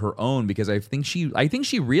of her own, because I think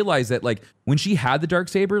she realized that like when she had the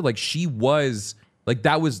darksaber, like she was like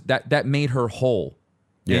that made her whole.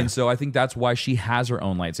 Yeah. And so I think that's why she has her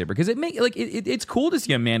own lightsaber, because it's cool to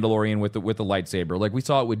see a Mandalorian with the lightsaber. Like we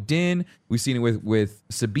saw it with Din, we've seen it with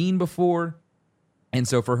Sabine before. And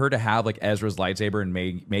so for her to have like Ezra's lightsaber and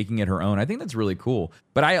making it her own, I think that's really cool.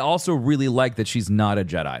 But I also really like that she's not a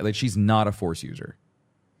Jedi. Like she's not a Force user.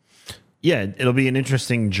 Yeah, it'll be an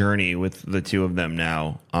interesting journey with the two of them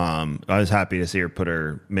now. I was happy to see her put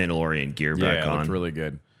her Mandalorian gear back on. Yeah, it's really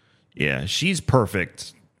good. Yeah, she's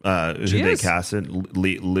perfect. Who they casted,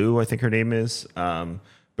 Lou, I think her name is.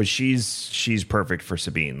 But she's perfect for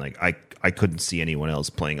Sabine. Like I couldn't see anyone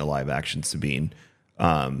else playing a live action Sabine.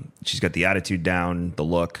 She's got the attitude down, the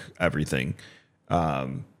look, everything.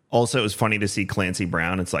 Also, it was funny to see Clancy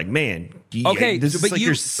Brown. It's like, man, this is like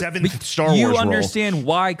your seventh Star Wars role. You understand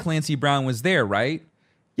why Clancy Brown was there, right?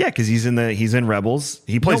 Yeah, because he's in Rebels.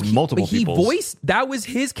 He plays multiple people. That was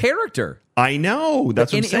his character. I know.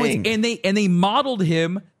 That's what I'm saying. And they modeled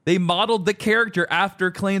him. They modeled the character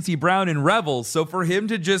after Clancy Brown in Rebels. So for him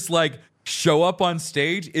to just like show up on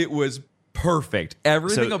stage, it was perfect.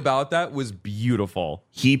 Everything about that was beautiful.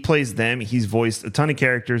 He plays them. He's voiced a ton of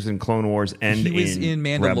characters in Clone Wars and he was in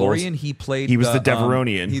Mandalorian. Rebels. He was the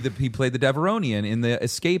Devaronian. He played the Devaronian in the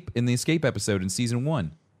Escape episode in season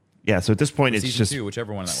 1. Yeah, so at this point, it's season just 2,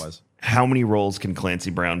 whichever one that was. How many roles can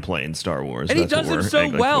Clancy Brown play in Star Wars? And he does them so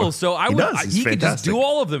well. So he could just do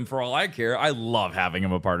all of them for all I care. I love having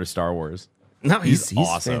him a part of Star Wars. No, he's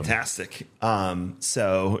awesome. Fantastic.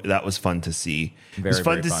 So that was fun to see. It was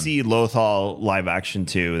fun to see Lothal live action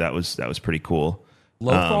too. That was pretty cool.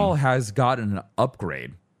 Lothal has gotten an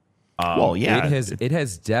upgrade. Well, yeah, it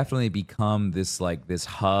has definitely become this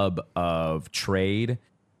hub of trade,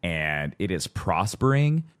 and it is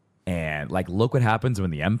prospering. And like, look what happens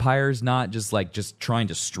when the Empire's not just trying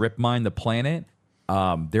to strip mine the planet.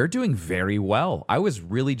 They're doing very well. I was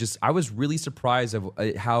really surprised of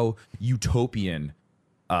how utopian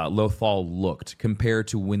Lothal looked compared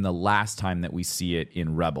to when the last time that we see it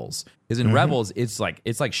in Rebels. Because in Rebels, it's like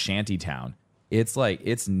Shantytown. It's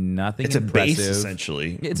nothing. It's impressive. A base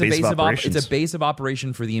essentially. It's a base of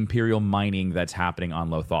operation for the Imperial mining that's happening on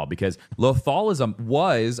Lothal, because Lothal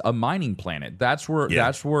was a mining planet. That's where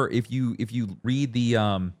if you read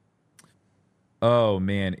the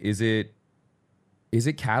is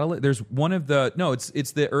it Catalyst? There's one of the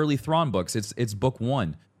it's the early Thrawn books. It's book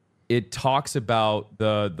 1. It talks about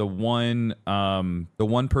the one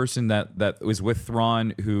person that was with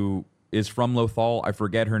Thrawn who is from Lothal. I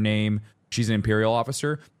forget her name. She's an Imperial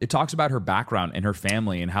officer. It talks about her background and her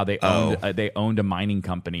family and how they owned a mining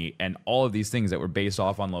company and all of these things that were based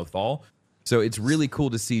off on Lothal. So it's really cool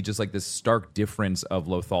to see just like this stark difference of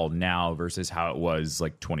Lothal now versus how it was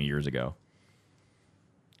like 20 years ago.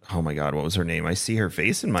 Oh my God, what was her name? I see her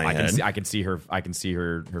face in my head. I can see her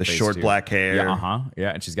the face short too. Black hair. Yeah,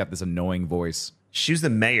 yeah, and she's got this annoying voice. She was the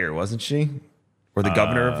mayor, wasn't she? Or the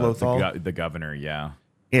governor of Lothal? The governor, yeah.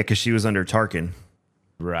 Yeah, because she was under Tarkin.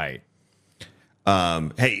 Right.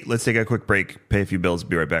 Hey, let's take a quick break, pay a few bills,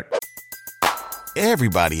 be right back.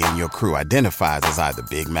 Everybody in your crew identifies as either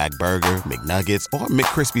Big Mac Burger, McNuggets, or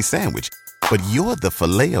McCrispy Sandwich. But you're the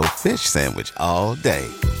Filet-O-Fish Sandwich all day.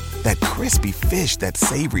 That crispy fish, that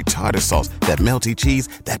savory tartar sauce, that melty cheese,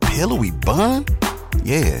 that pillowy bun.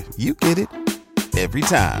 Yeah, you get it. Every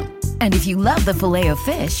time. And if you love the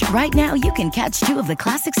Filet-O-Fish, right now you can catch 2 of the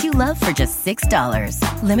classics you love for just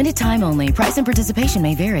 $6. Limited time only. Price and participation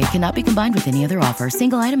may vary. Cannot be combined with any other offer.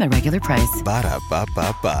 Single item at regular price.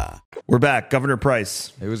 Ba-da-ba-ba-ba. We're back. Governor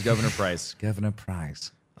Price. It was Governor Price. Governor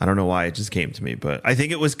Price. I don't know why it just came to me, but I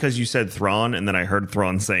think it was because you said Thrawn, and then I heard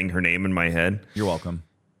Thrawn saying her name in my head. You're welcome.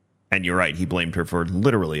 And you're right. He blamed her for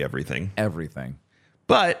literally everything. Everything.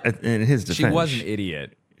 But in his defense, she was an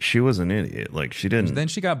idiot. She was an idiot. Like, she didn't. Then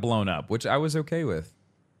she got blown up, which I was okay with.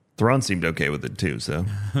 Thrawn seemed okay with it too. So,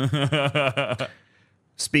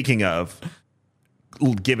 speaking of,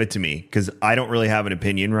 give it to me, because I don't really have an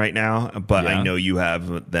opinion right now, but I know you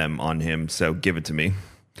have them on him. So give it to me.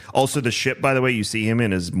 Also, the ship, by the way, you see him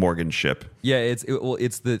in is Morgan's ship. Yeah, it's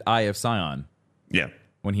the Eye of Sion. Yeah,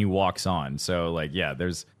 when he walks on. So like, yeah,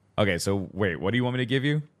 there's okay. So wait, what do you want me to give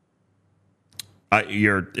you?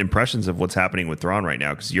 Your impressions of what's happening with Thrawn right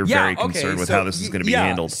now, because you're very concerned with how this is going to be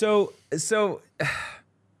handled. So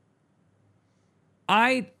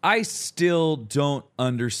I still don't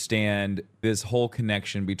understand this whole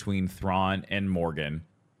connection between Thrawn and Morgan,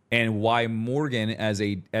 and why Morgan as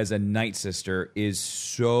a Night Sister is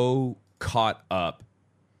so caught up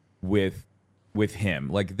with him.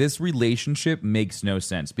 Like, this relationship makes no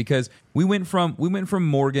sense, because we went from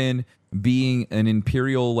Morgan being an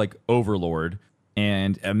Imperial like overlord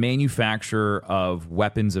and a manufacturer of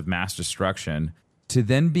weapons of mass destruction, to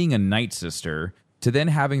then being a Night Sister, to then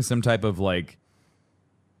having some type of like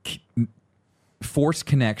force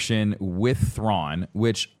connection with Thrawn,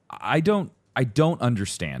 which I don't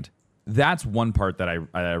understand. That's one part that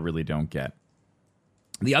I really don't get.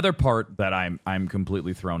 The other part that I'm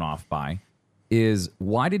completely thrown off by is,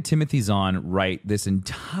 why did Timothy Zahn write this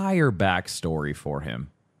entire backstory for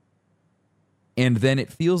him, and then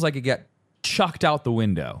it feels like it got chucked out the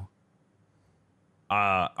window?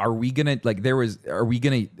 Are we gonna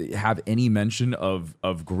have any mention of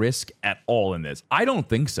Grisk at all in this? I don't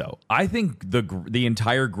think so. I think the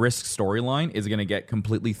entire Grisk storyline is gonna get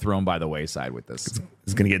completely thrown by the wayside with this.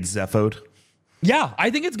 It's gonna get Zephoed. Yeah, I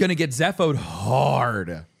think it's gonna get Zephoed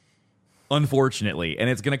hard, unfortunately, and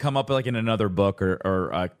it's gonna come up like in another book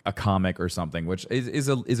or a comic or something, which is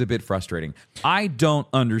a bit frustrating. I don't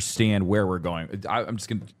understand where we're going. I'm just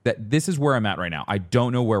gonna this is where I'm at right now. I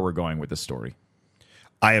don't know where we're going with this story.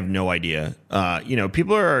 I have no idea.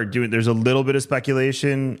 People are doing, there's a little bit of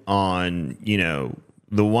speculation on,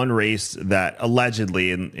 the one race that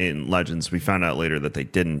allegedly in Legends, we found out later that they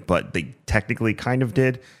didn't, but they technically kind of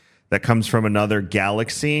did, that comes from another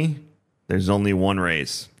galaxy. There's only one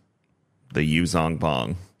race, the Yuzong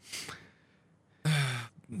Bong.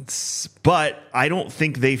 But I don't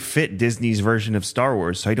think they fit Disney's version of Star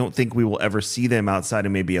Wars, so I don't think we will ever see them outside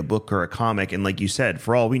of maybe a book or a comic. And like you said,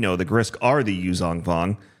 for all we know, the Grisk are the Yuzong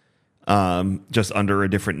Vong, just under a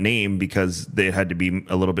different name, because they had to be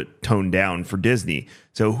a little bit toned down for Disney.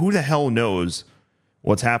 So who the hell knows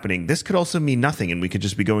what's happening? This could also mean nothing, and we could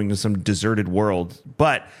just be going to some deserted world.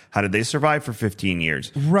 But how did they survive for 15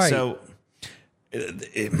 years? Right. So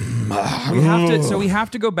we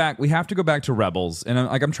have to go back to Rebels, and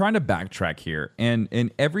I'm trying to backtrack here,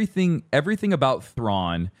 and everything about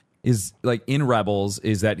Thrawn is like in Rebels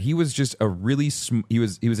is that he was just a really he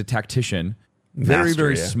was a tactician,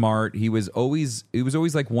 very smart. He was always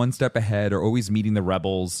like one step ahead, or always meeting the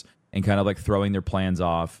rebels and kind of like throwing their plans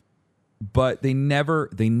off. But they never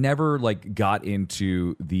like got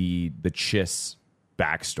into the Chiss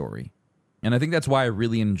backstory. And I think that's why I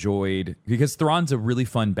really enjoyed, because Thrawn's a really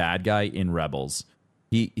fun bad guy in Rebels.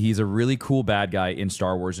 He's a really cool bad guy in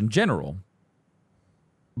Star Wars in general.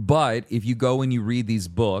 But if you go and you read these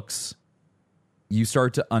books, you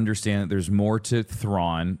start to understand that there's more to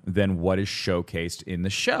Thrawn than what is showcased in the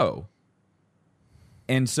show.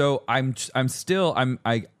 And so I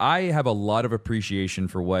have a lot of appreciation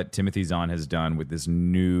for what Timothy Zahn has done with this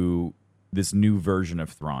new version of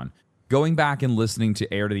Thrawn. Going back and listening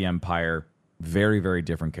to Heir to the Empire, very, very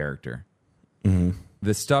different character. Mm-hmm.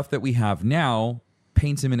 The stuff that we have now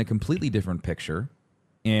paints him in a completely different picture,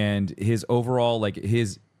 and his overall, like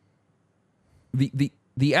the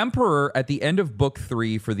Emperor at the end of Book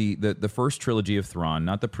 3 for the first trilogy of Thrawn,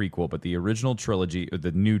 not the prequel, but the original trilogy,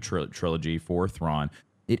 the new trilogy for Thrawn,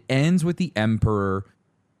 it ends with the Emperor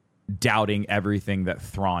doubting everything that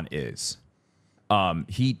Thrawn is.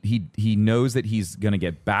 He knows that he's going to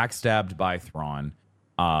get backstabbed by Thrawn,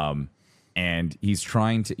 and he's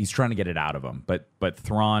trying to get it out of him. But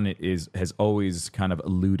Thrawn has always kind of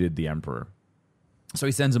eluded the Emperor, so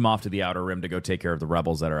he sends him off to the Outer Rim to go take care of the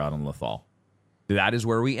rebels that are out on Lothal. that is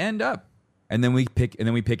where we end up. And then we pick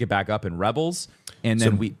it back up in Rebels, and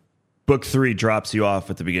then Book 3 drops you off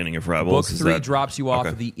at the beginning of Rebels. Book 3 drops you off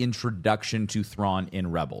of the introduction to Thrawn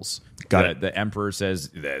in Rebels. Got it. The Emperor says,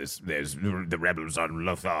 "There's the rebels on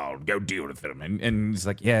Lothal. Go deal with them." And he's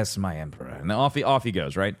like, "Yes, my Emperor." And off he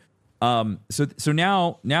goes. Right. So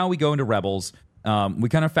now we go into Rebels. We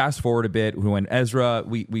kind of fast forward a bit when Ezra.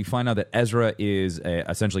 We find out that Ezra is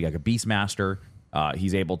essentially like a Beastmaster.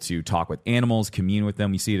 He's able to talk with animals, commune with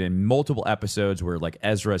them. We see it in multiple episodes where like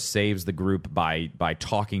Ezra saves the group by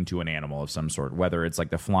talking to an animal of some sort, whether it's like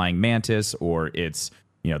the flying mantis or it's,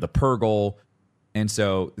 the Purgle. And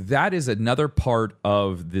so that is another part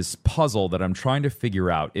of this puzzle that I'm trying to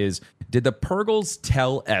figure out is, did the Purgles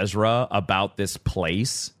tell Ezra about this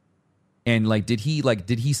place? And like, did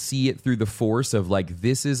he see it through the Force of like,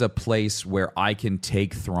 this is a place where I can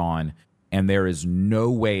take Thrawn and there is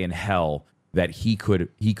no way in hell that he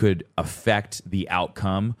could affect the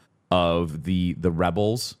outcome of the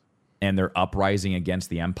rebels and their uprising against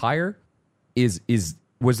the Empire?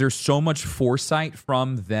 Was there so much foresight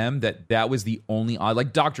from them that was the only,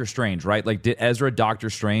 like Doctor Strange, right? Like, did Ezra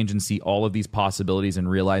Doctor Strange and see all of these possibilities and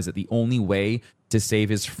realize that the only way to save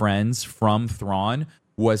his friends from Thrawn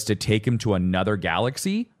was to take him to another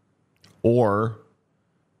galaxy? Or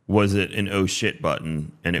was it an oh shit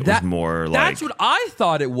button and it was more like... That's what I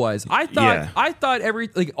thought it was. I thought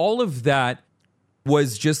all of that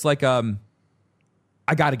was just like, I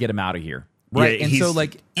got to get him out of here. Right. Yeah, and so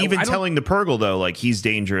like even telling the Purgle though, like, he's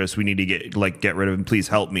dangerous. We need to get rid of him. Please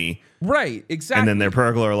help me. Right. Exactly. And then their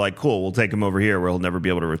Purgle are like, cool, we'll take him over here where he'll never be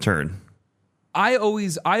able to return. I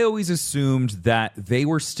always assumed that they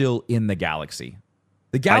were still in the galaxy.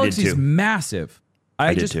 The galaxy is massive.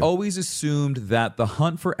 I just always assumed that the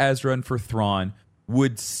hunt for Ezra and for Thrawn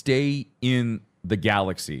would stay in the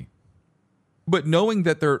galaxy. But knowing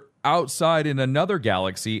that they're outside in another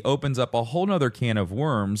galaxy opens up a whole nother can of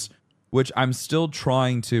worms, which I'm still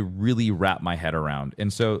trying to really wrap my head around.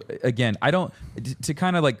 And so, again, to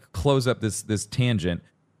kind of like close up this tangent,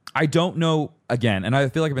 I don't know, again, and I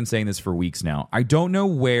feel like I've been saying this for weeks now, I don't know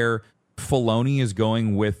where Filoni is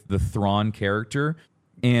going with the Thrawn character.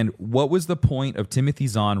 And what was the point of Timothy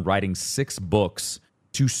Zahn writing 6 books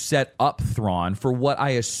to set up Thrawn for what I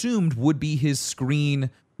assumed would be his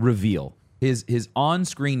screen reveal, his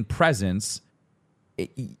on-screen presence?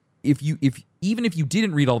 Even if you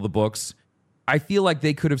didn't read all the books, I feel like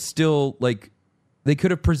they could have still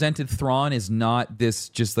presented Thrawn as not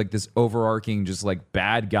this overarching just like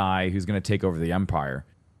bad guy who's going to take over the Empire.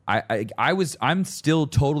 I'm still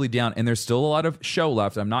totally down, and there's still a lot of show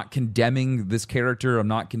left. I'm not condemning this character. I'm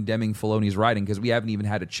not condemning Filoni's writing because we haven't even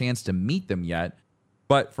had a chance to meet them yet.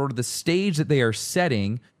 But for the stage that they are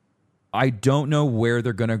setting, I don't know where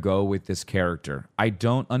they're going to go with this character. I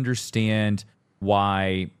don't understand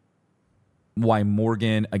why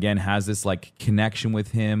Morgan, again, has this like connection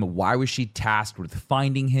with him. Why was she tasked with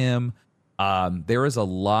finding him? There is a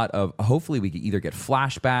lot of, hopefully we could either get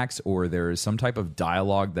flashbacks or there is some type of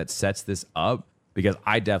dialogue that sets this up, because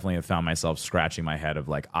I definitely have found myself scratching my head of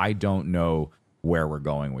like, I don't know where we're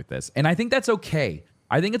going with this. And I think that's okay.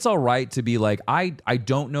 I think it's all right to be like, I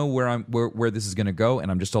don't know where this is going to go, and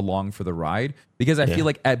I'm just along for the ride, because I feel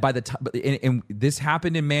like by the time, and this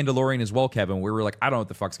happened in Mandalorian as well, Kevin, where we were like, I don't know what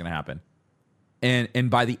the fuck's going to happen. And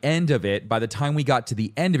by the end of it, by the time we got to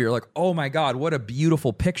the end of it, you're like, oh my God, what a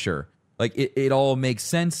beautiful picture. Like it all makes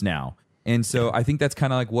sense now. And so I think that's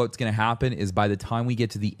kind of like what's going to happen is by the time we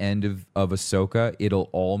get to the end of Ahsoka, it'll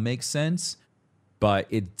all make sense. But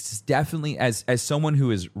it's definitely, as someone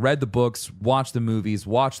who has read the books, watched the movies,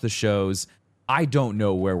 watched the shows, I don't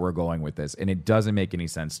know where we're going with this. And it doesn't make any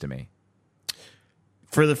sense to me.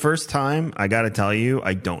 For the first time, I got to tell you,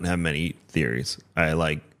 I don't have many theories.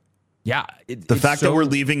 The fact that we're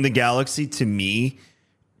leaving the galaxy, to me,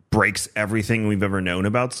 breaks everything we've ever known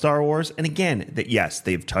about Star Wars. And again, that yes,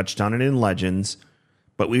 they've touched on it in Legends,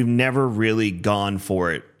 but we've never really gone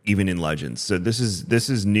for it even in Legends. So this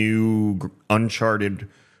is new, uncharted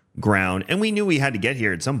ground, and we knew we had to get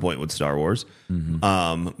here at some point with Star Wars.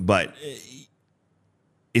 But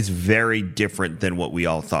it's very different than what we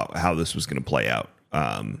all thought how this was going to play out.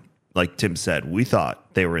 Like Tim said, we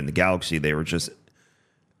thought they were in the galaxy; they were just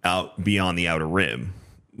out beyond the outer rim,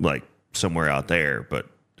 like somewhere out there, but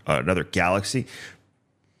another galaxy.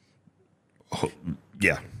 Oh,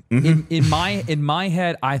 yeah. Mm-hmm. In my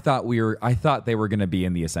head, I thought they were going to be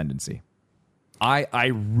in the Ascendancy. I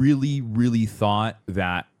really, really thought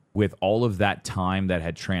that with all of that time that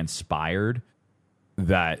had transpired,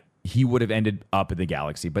 that he would have ended up in the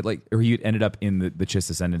galaxy, or he ended up in the Chiss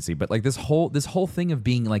Ascendancy. But like this whole thing of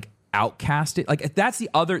being like outcasted. Like that's the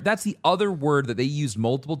other word that they used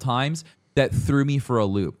multiple times that threw me for a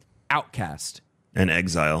loop. Outcast. And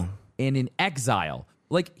exile. And in exile.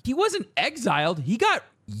 Like he wasn't exiled, he got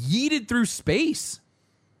yeeted through space.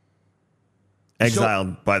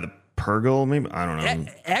 Exiled by the Purgle, maybe? I don't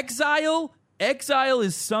know. Exile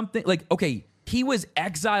is something like, okay, he was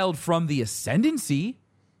exiled from the Ascendancy.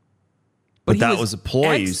 But that was a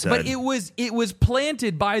ploy, you said. But it was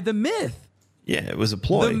planted by the myth. Yeah, it was a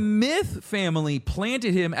ploy. The myth family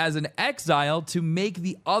planted him as an exile to make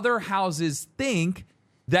the other houses think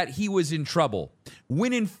that he was in trouble.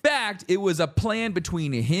 When in fact, it was a plan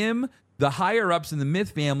between him, the higher-ups in the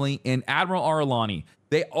myth family, and Admiral Ar'alani.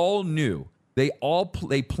 They all knew. They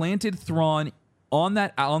planted Thrawn on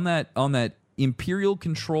that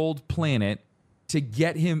Imperial-controlled planet to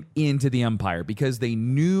get him into the Empire because they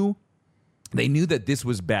knew that this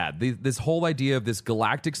was bad. This whole idea of this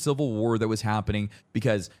galactic civil war that was happening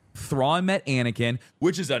because Thrawn met Anakin,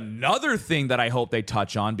 which is another thing that I hope they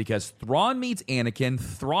touch on because Thrawn meets Anakin.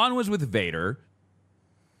 Thrawn was with Vader.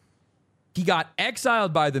 He got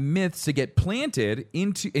exiled by the myths to get planted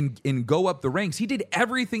into and go up the ranks. He did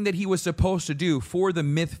everything that he was supposed to do for the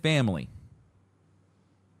myth family.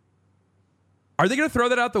 Are they going to throw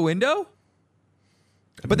that out the window?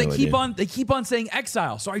 But they keep on saying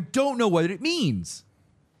exile, so I don't know what it means.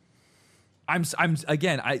 I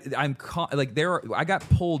got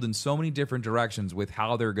pulled in so many different directions with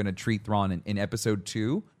how they're going to treat Thrawn in episode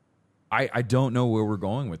 2. I don't know where we're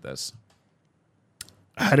going with this.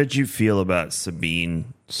 How did you feel about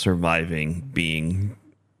Sabine surviving being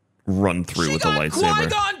run through with a lightsaber?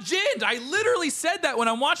 Qui-Gon Jinned. I literally said that when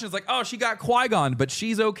I'm watching. It's like, oh, she got Qui-Gon, but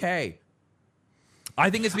she's okay. I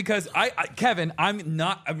think it's because Kevin, I'm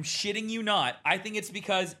shitting you not. I think it's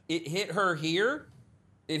because it hit her here.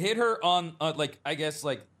 It hit her on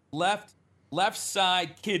left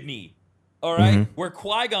side kidney. All right, where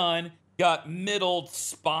Qui-Gon got middle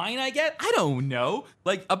spine. I guess I don't know.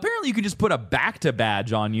 Like apparently you can just put a Bacta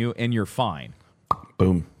badge on you and you're fine.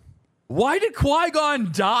 Boom. Why did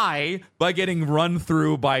Qui-Gon die by getting run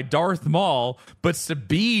through by Darth Maul, but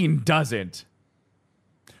Sabine doesn't?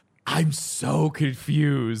 I'm so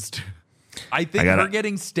confused. I think her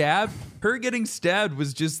getting stabbed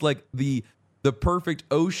was just like the perfect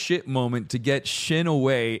oh shit moment to get Shin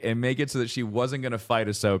away and make it so that she wasn't going to fight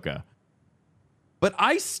Ahsoka. But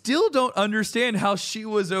I still don't understand how she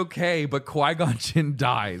was okay, but Qui-Gon Jinn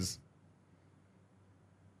dies.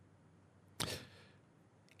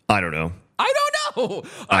 I don't know. I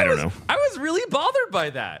don't know. I was really bothered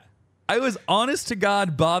by that. I was honest to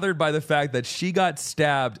God bothered by the fact that she got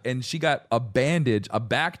stabbed and she got a bandage, a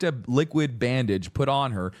Bacta liquid bandage put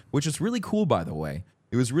on her, which is really cool, by the way.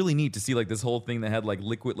 It was really neat to see like this whole thing that had like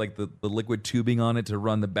liquid, like the liquid tubing on it to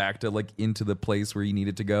run the Bacta like into the place where you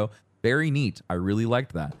needed to go. Very neat. I really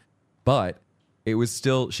liked that. But it was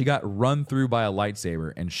still, she got run through by a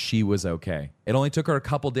lightsaber and she was okay. It only took her a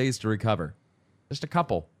couple days to recover. Just a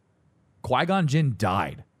couple. Qui-Gon Jinn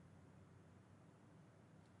died.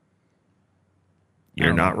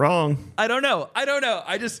 You're not wrong. I don't know.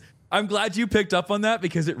 I'm glad you picked up on that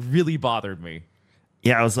because it really bothered me.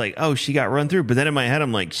 Yeah, I was like, oh, she got run through. But then in my head,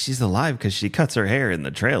 I'm like, she's alive because she cuts her hair in the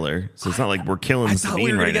trailer. So it's not like we're killing Sabine right now. I thought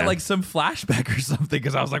we were going to get like some flashback or something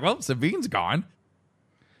because I was like, well, Sabine's gone.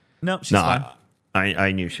 No, she's fine.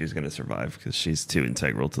 I knew she was going to survive because she's too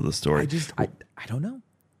integral to the story. I don't know.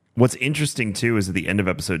 What's interesting, too, is at the end of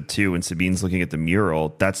episode 2 when Sabine's looking at the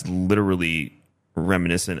mural, that's literally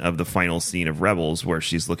reminiscent of the final scene of Rebels where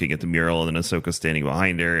she's looking at the mural and then Ahsoka standing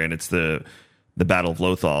behind her, and it's the Battle of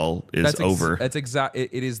Lothal is over. That's exact.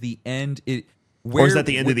 It is the end. Or is that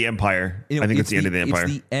the end of the Empire? I think it's the end of the Empire.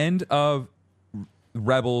 It's the end of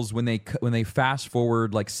Rebels when they fast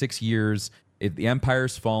forward like 6 years. The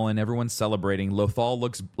Empire's fallen. Everyone's celebrating. Lothal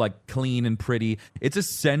looks like clean and pretty. It's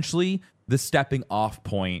essentially the stepping off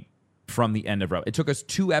point from the end of Rebels. It took us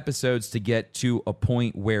 2 episodes to get to a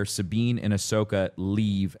point where Sabine and Ahsoka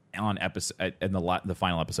leave on the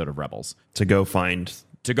final episode of Rebels to go find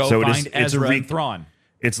Ezra and Thrawn.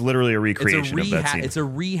 It's literally a recreation of that scene. It's a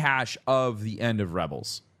rehash of the end of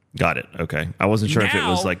Rebels. Got it. Okay, I wasn't sure if it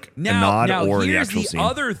was like a nod or the actual scene.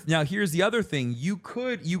 Now here's the other thing. You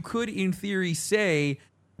could in theory say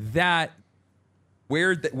that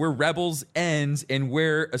where Rebels ends and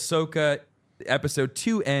where Ahsoka episode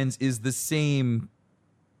 2 ends is the same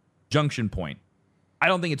junction point. I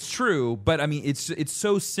don't think it's true, but I mean it's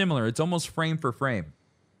so similar. It's almost frame for frame.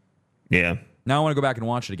 Yeah. Now I want to go back and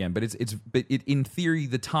watch it again, but in theory,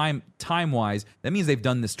 the time wise, that means they've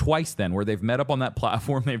done this twice. Then where they've met up on that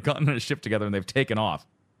platform, they've gotten on a ship together, and they've taken off,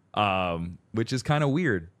 which is kind of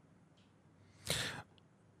weird.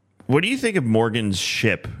 What do you think of Morgan's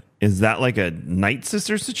ship? Is that like a Night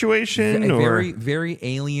Sister situation? Very, very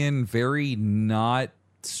alien, very not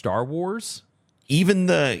Star Wars. Even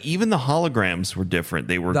the holograms were different.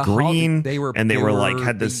 They were green. They were like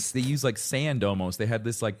had this. They used like sand almost. They had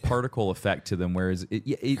this like particle effect to them. Whereas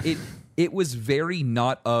it was very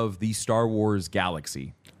not of the Star Wars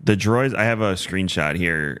galaxy. The droids. I have a screenshot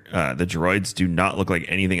here. The droids do not look like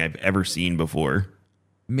anything I've ever seen before.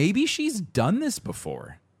 Maybe she's done this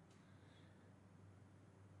before.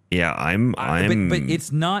 Yeah, I'm. But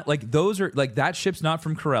it's not like those are like that ship's not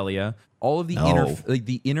from Corellia. All of the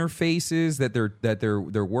the interfaces that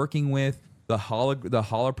they're working with, the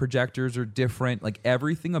holo projectors are different. Like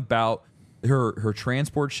everything about her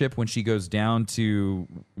transport ship when she goes down to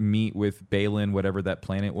meet with Balin, whatever that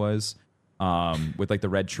planet was, with like the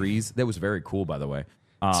red trees. That was very cool, by the way.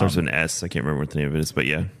 Starts with an S. I can't remember what the name of it is, but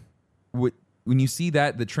yeah. When you see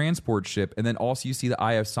that, the transport ship, and then also you see the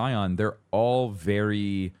Eye of Sion, they're all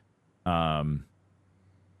very. I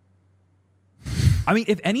mean,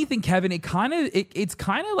 if anything, Kevin, it's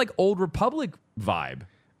kind of like Old Republic vibe.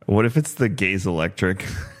 What if it's the Gaze Electric?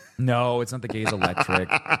 No, it's not the Gaze Electric.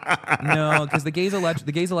 No, because the Gaze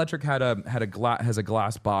Electric has a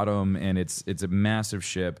glass bottom, and it's a massive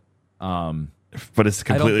ship. But it's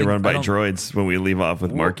completely run by droids when we leave off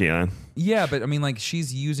with Markion. Yeah, but I mean, like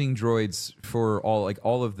she's using droids for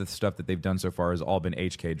all of the stuff that they've done so far has all been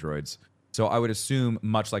HK droids. So I would assume,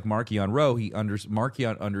 much like Markion Ro,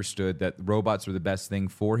 Markion understood that robots were the best thing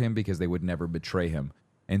for him because they would never betray him.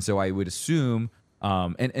 And so I would assume,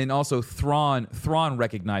 and also Thrawn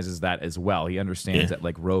recognizes that as well. He understands that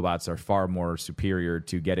like robots are far more superior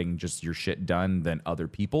to getting just your shit done than other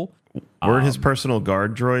people. Were his personal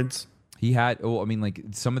guard droids? He had, I mean, like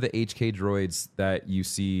some of the HK droids that you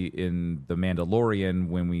see in The Mandalorian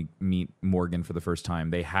when we meet Morgan for the first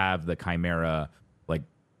time, they have the Chimera like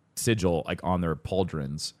sigil like on their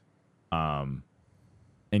pauldrons. And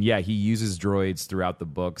yeah, he uses droids throughout the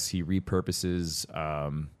books. He repurposes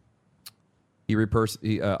a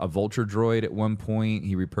vulture droid at one point.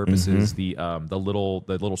 He repurposes the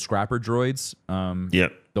little scrapper droids.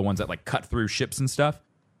 The ones that like cut through ships and stuff.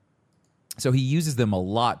 So he uses them a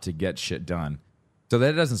lot to get shit done. So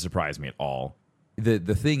that doesn't surprise me at all.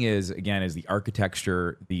 The thing is, again, is the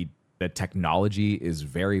architecture, the technology is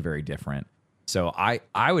very, very different. So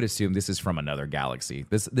I would assume this is from another galaxy.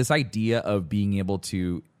 This idea of being able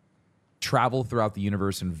to travel throughout the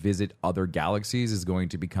universe and visit other galaxies is going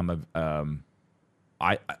to become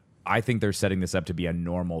I think they're setting this up to be a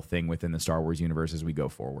normal thing within the Star Wars universe as we go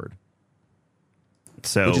forward.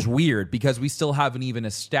 So, which is weird because we still haven't even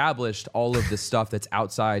established all of the stuff that's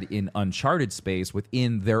outside in uncharted space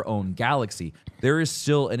within their own galaxy. There is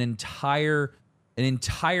still an entire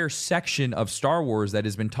section of Star Wars that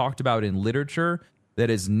has been talked about in literature that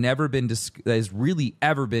has never been that has really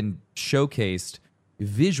ever been showcased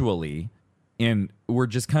visually, and we're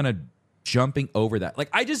just kind of jumping over that. Like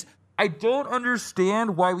I don't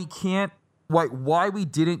understand why we can't. Why we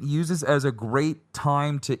didn't use this as a great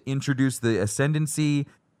time to introduce the Ascendancy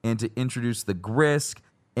and to introduce the Grisk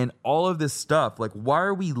and all of this stuff. Like, why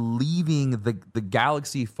are we leaving the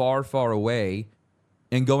galaxy far, far away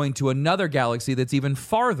and going to another galaxy that's even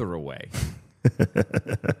farther away?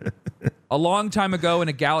 A long time ago in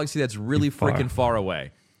a galaxy that's really freaking far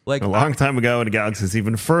away. Like a long time ago in a galaxy that's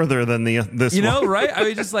even further than this you know one. Right? I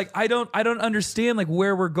mean, just like I don't understand like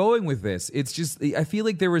where we're going with this. It's just I feel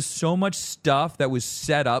like there was so much stuff that was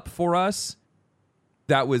set up for us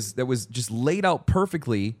that was just laid out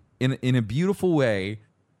perfectly in a beautiful way,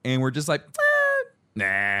 and we're just like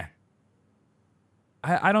nah.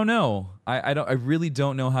 I don't know. I really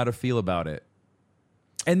don't know how to feel about it.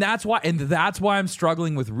 And that's why I'm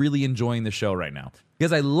struggling with really enjoying the show right now,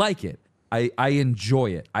 because I like it. I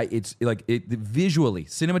enjoy it. It's like visually,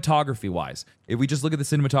 cinematography wise. If we just look at the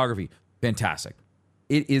cinematography, fantastic.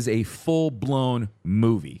 It is a full blown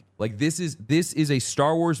movie. Like this is a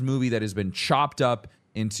Star Wars movie that has been chopped up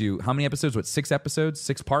into how many episodes? What, 6 episodes?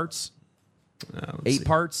 6 parts? 8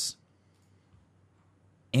 parts?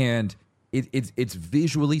 And it's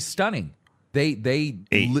visually stunning. They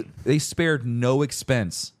spared no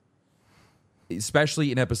expense.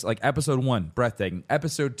 Especially in episode 1, breathtaking.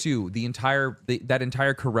 Episode 2, that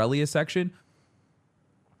entire Corellia section,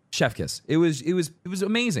 chef kiss. It was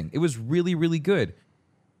amazing. It was really, really good.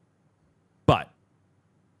 But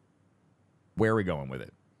where are we going with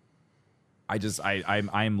it?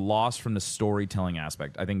 I'm lost from the storytelling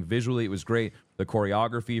aspect. I think visually it was great. The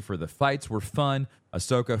choreography for the fights were fun.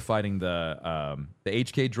 Ahsoka fighting the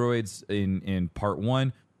HK droids in part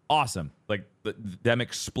 1. Awesome. Like them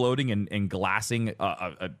exploding and glassing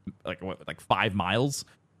like 5 miles.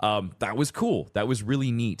 That was cool. That was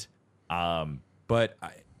really neat. But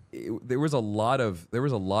there was a lot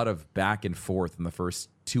of back and forth in the first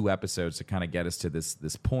 2 episodes to kind of get us to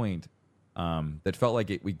this point that felt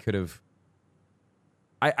like we could have.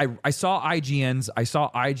 I saw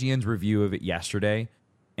IGN's review of it yesterday,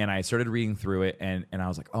 and I started reading through it, and I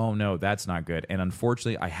was like, oh no, that's not good. And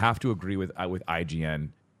unfortunately, I have to agree with IGN,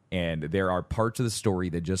 and there are parts of the story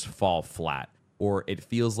that just fall flat, or it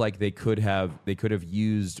feels like they could have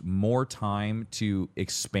used more time to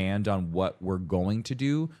expand on what we're going to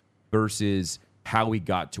do versus how we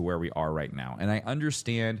got to where we are right now. And I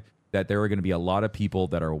understand that there are going to be a lot of people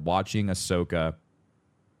that are watching Ahsoka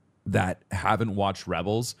that haven't watched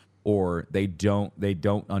Rebels, or they don't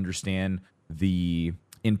understand the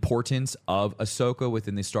importance of Ahsoka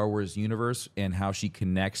within the Star Wars universe and how she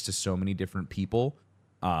connects to so many different people.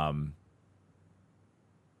 But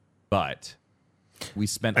we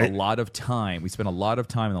spent a lot of time. We spent a lot of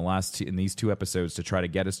time in these 2 episodes to try to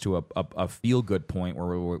get us to a feel good point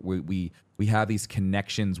where we have these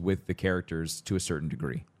connections with the characters to a certain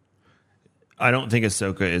degree. I don't think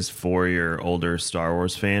Ahsoka is for your older Star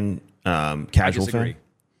Wars fan, casual fan.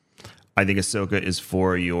 I think Ahsoka is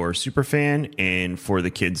for your super fan and for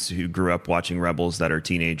the kids who grew up watching Rebels that are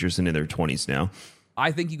teenagers and in their 20s now.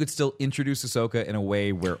 I think you could still introduce Ahsoka in a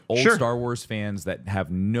way where old Star Wars fans that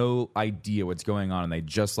have no idea what's going on and they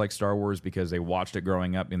just like Star Wars because they watched it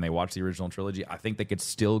growing up and they watched the original trilogy, I think they could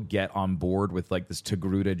still get on board with like this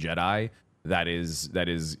Togruta Jedi that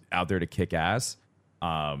is out there to kick ass.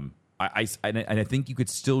 I think you could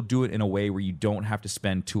still do it in a way where you don't have to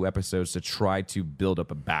spend 2 episodes to try to build up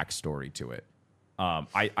a backstory to it.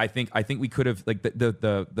 I think we could have, like,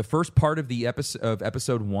 the first part of the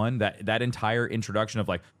episode 1, that entire introduction of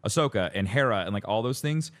like Ahsoka and Hera and like all those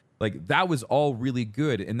things, like that was all really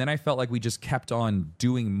good. And then I felt like we just kept on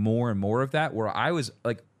doing more and more of that, where I was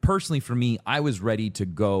like, personally for me, I was ready to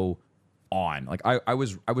go on. Like I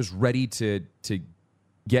was ready to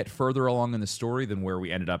get further along in the story than where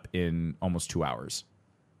we ended up in almost 2 hours.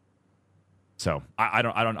 So I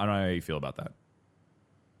don't know how you feel about that.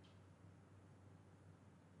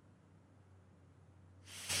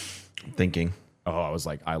 Thinking. Oh, I was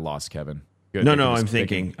like, I lost Kevin. Good. No, I'm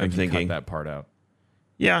thinking. I'm thinking. Cut that part out.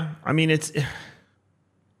 Yeah, I mean it's.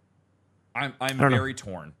 I'm very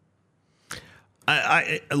torn.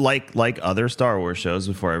 I like other Star Wars shows.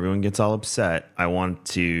 Before everyone gets all upset, I want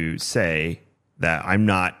to say that I'm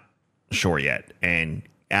not sure yet, and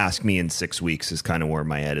ask me in 6 weeks is kind of where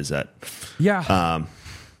my head is at. Yeah.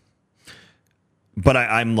 But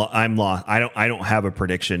I'm lost. I don't have a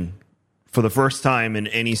prediction. For the first time in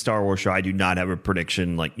any Star Wars show, I do not have a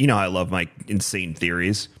prediction. Like, you know, I love my insane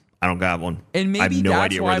theories. I don't got one. And maybe I have no that's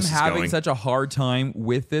idea why where I'm this is having going. such a hard time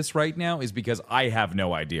with this right now, is because I have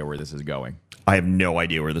no idea where this is going. I have no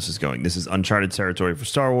idea where this is going. This is uncharted territory for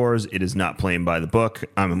Star Wars. It is not playing by the book.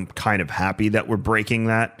 I'm kind of happy that we're breaking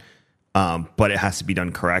that, but it has to be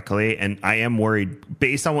done correctly. And I am worried,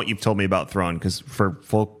 based on what you've told me about Thrawn, because for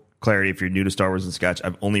full clarity, if you're new to Star Wars and Scotch,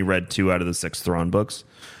 I've only read 2 out of the 6 Thrawn books.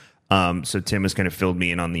 So Tim has kind of filled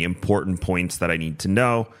me in on the important points that I need to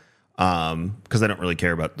know, because I don't really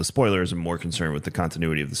care about the spoilers. I'm more concerned with the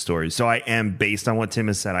continuity of the story. So I am, based on what Tim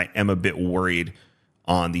has said, I am a bit worried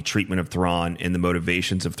on the treatment of Thrawn and the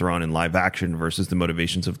motivations of Thrawn in live action versus the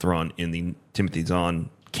motivations of Thrawn in the Timothy Zahn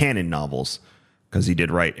canon novels, because he did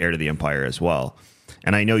write Heir to the Empire as well.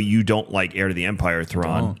 And I know you don't like Heir to the Empire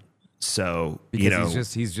Thrawn, so because you know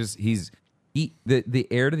the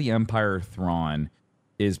Heir to the Empire Thrawn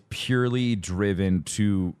is purely driven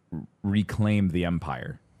to reclaim the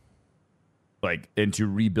Empire, like, and to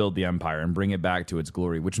rebuild the Empire and bring it back to its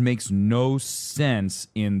glory, which makes no sense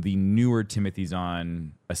in the newer Timothy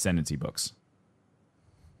Zahn Ascendancy books.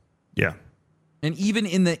 Yeah, and even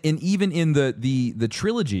in the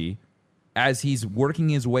trilogy, as he's working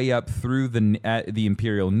his way up through the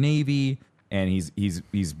Imperial Navy, and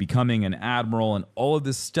he's becoming an admiral and all of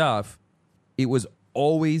this stuff, it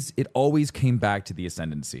always came back to the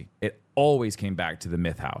Ascendancy. It always came back to the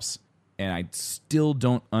Myth House. And I still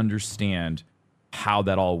don't understand how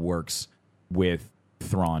that all works with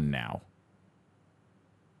Thrawn now.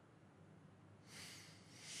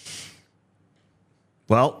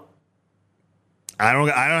 Well, I don't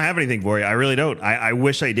have anything for you. I really don't. I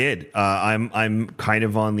wish I did. I'm kind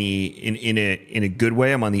of on the in a good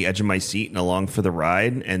way. I'm on the edge of my seat and along for the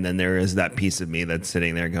ride. And then there is that piece of me that's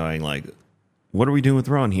sitting there going like, what are we doing with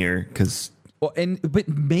Thrawn here? Because but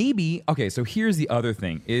maybe, okay, so here's the other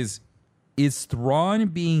thing. Is Thrawn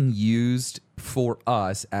being used for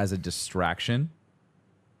us as a distraction?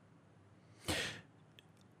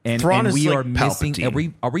 And Thrawn we is like are missing.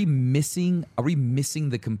 Palpatine. Are we missing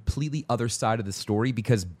the completely other side of the story?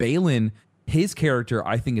 Because Balin, his character,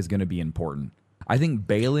 I think is going to be important. I think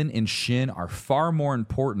Balin and Shin are far more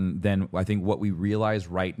important than I think what we realize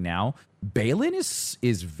right now. Balin is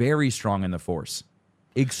very strong in the Force,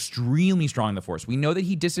 extremely strong in the Force. We know that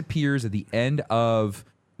he disappears at the end of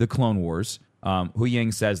the Clone Wars. Hu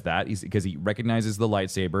Yang says that because he recognizes the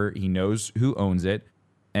lightsaber. He knows who owns it.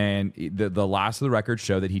 And the last of the records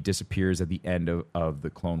show that he disappears at the end of the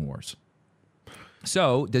Clone Wars.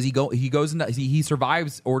 So does he go? He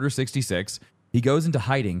survives Order 66. He goes into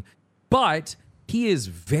hiding, but he is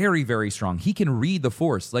very, very strong. He can read the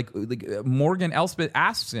Force. Like Morgan Elsbeth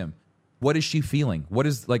asks him, "What is she feeling? What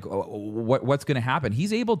is what's going to happen?"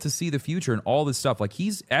 He's able to see the future and all this stuff. Like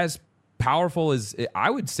he's as powerful as,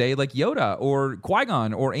 I would say, like Yoda or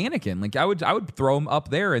Qui-Gon or Anakin. Like I would throw him up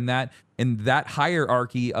there in that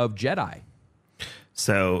hierarchy of Jedi.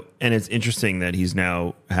 So, and it's interesting that he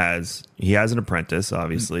has an apprentice,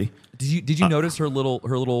 obviously. Did you notice her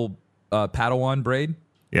little Padawan braid?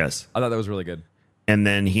 Yes. I thought that was really good. And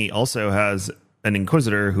then he also has an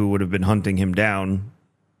Inquisitor who would have been hunting him down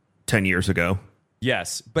 10 years ago.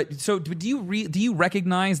 Yes, but so do you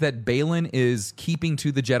recognize that Balin is keeping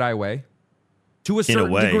to the Jedi way? To a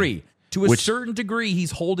certain degree. To a certain degree, he's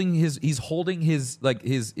holding his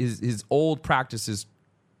old practices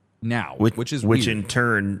now, which is weird. In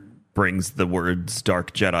turn brings the words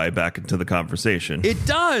Dark Jedi back into the conversation. It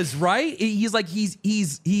does, right?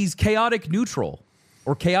 He's chaotic neutral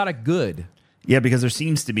or chaotic good. Yeah, because there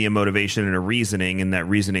seems to be a motivation and a reasoning, and that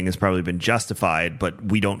reasoning has probably been justified, but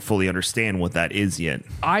we don't fully understand what that is yet.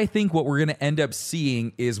 I think what we're going to end up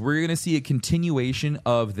seeing is we're going to see a continuation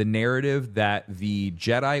of the narrative that the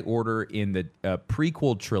Jedi Order in the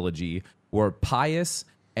prequel trilogy were pious,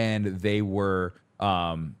 and they were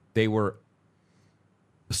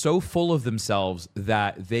so full of themselves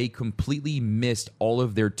that they completely missed all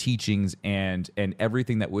of their teachings and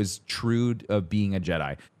everything that was true of being a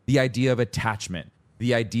Jedi. The idea of attachment,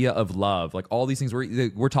 the idea of love, like all these things.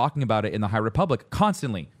 We're talking about it in the High Republic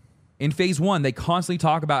constantly. In Phase 1, they constantly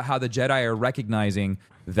talk about how the Jedi are recognizing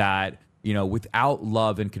that, without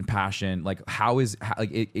love and compassion, like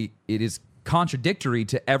it is contradictory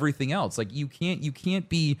to everything else. Like you can't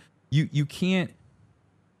be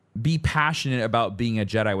passionate about being a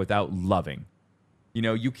Jedi without loving.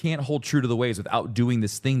 You can't hold true to the ways without doing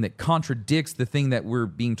this thing that contradicts the thing that we're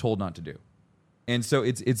being told not to do. And so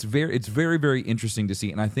it's very, very interesting to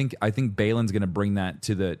see. And I think Balin's going to bring that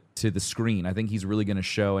to the screen. I think he's really going to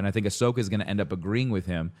show, and I think Ahsoka is going to end up agreeing with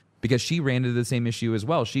him because she ran into the same issue as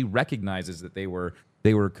well. She recognizes that they were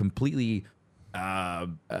completely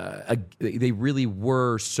they really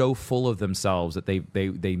were so full of themselves that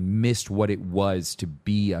they missed what it was to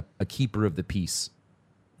be a keeper of the peace.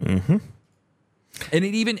 Mm-hmm. And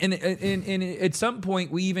it even and at some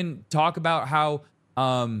point we even talk about how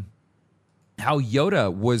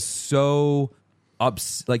Yoda was so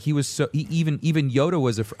even Yoda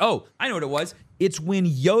was I know what it was. It's when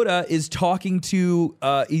Yoda is talking to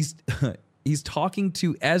he's talking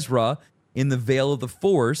to Ezra in the Veil of the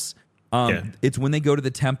Force. It's when they go to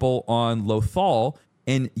the temple on Lothal,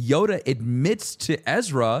 and Yoda admits to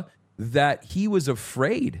Ezra that he was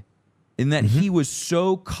afraid, and that he was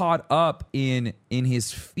so caught up in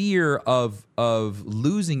his fear of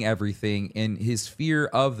losing everything and his fear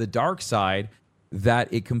of the dark side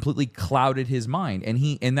that it completely clouded his mind.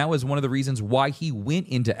 And that was one of the reasons why he went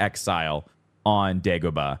into exile on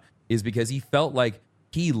Dagobah, is because he felt like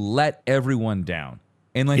he let everyone down.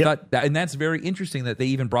 And and that's very interesting that they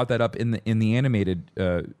even brought that up in the animated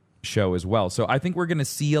show as well. So I think we're going to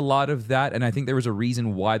see a lot of that, and I think there was a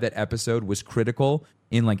reason why that episode was critical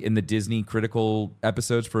in the Disney critical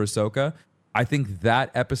episodes for Ahsoka. I think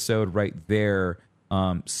that episode right there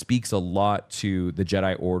speaks a lot to the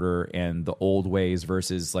Jedi Order and the old ways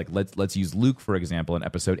versus let's use Luke for example in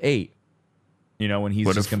Episode 8. When he's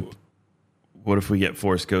what if we get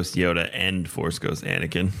Force Ghost Yoda and Force Ghost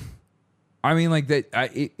Anakin? I mean,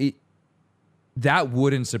 that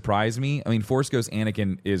wouldn't surprise me. I mean, Force Ghost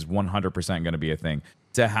Anakin is 100% going to be a thing.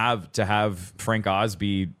 To have Frank Oz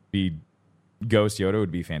be Ghost Yoda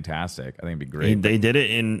would be fantastic. I think it'd be great. They did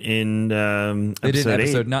it in episode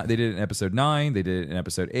 8. They did it in Episode 9. They did it in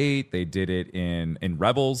Episode 8. They did it in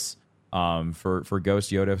Rebels for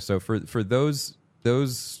Ghost Yoda. So for those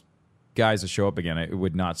guys to show up again, it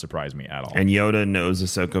would not surprise me at all. And Yoda knows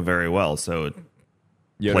Ahsoka very well, so it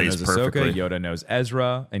Yoda plays knows perfectly. Ahsoka, Yoda knows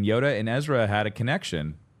Ezra, and Yoda and Ezra had a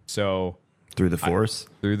connection. So through the Force,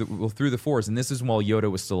 through the Force, and this is while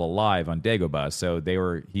Yoda was still alive on Dagobah. So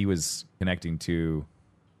he was connecting to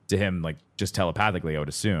to him, like just telepathically, I would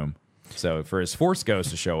assume. So for his Force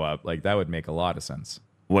ghost to show up, like that would make a lot of sense.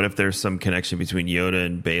 What if there's some connection between Yoda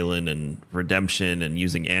and Balin and redemption and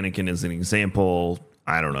using Anakin as an example?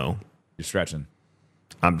 I don't know. You're stretching.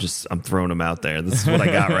 I'm throwing them out there. This is what I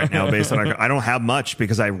got right now based on I don't have much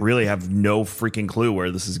because I really have no freaking clue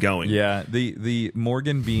where this is going. Yeah, the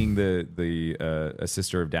Morgan being a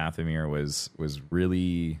sister of Dathomir was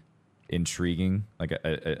really intriguing. Like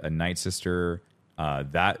a night sister,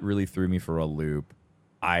 that really threw me for a loop.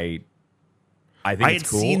 I think I it's had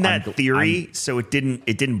cool. seen that theory, so it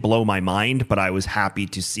didn't blow my mind, but I was happy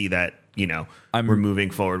to see that, you know, we're moving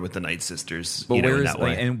forward with the Night Sisters. But in that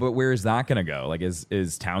way. But where is that going to go? Like,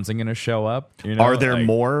 is Townsend going to show up? You know? Are there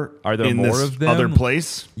more? Are there in more this of them? other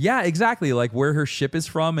place? Yeah, exactly. Like where her ship is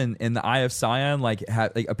from, and the Eye of Sion. Like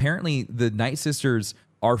apparently the Night Sisters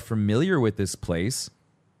are familiar with this place.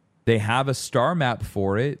 They have a star map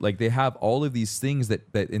for it. Like they have all of these things that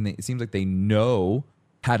and it seems like they know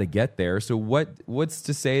how to get there. So what's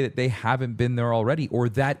to say that they haven't been there already, or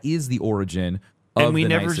that is the origin of the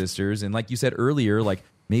Night Sisters? And like you said earlier, like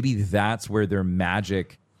maybe that's where their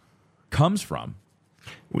magic comes from.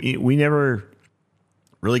 We never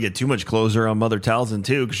really get too much closer on Mother Talzin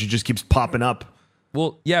too, because she just keeps popping up.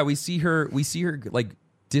 Well, yeah, we see her like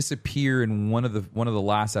disappear in one of the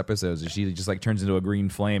last episodes. She just like turns into a green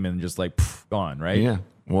flame and just like gone, right? Yeah.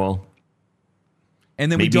 Well. And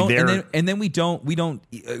then we don't. And then we don't.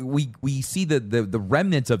 We see the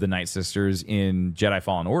remnants of the Night Sisters in Jedi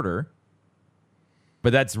Fallen Order,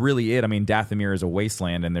 but that's really it. I mean, Dathomir is a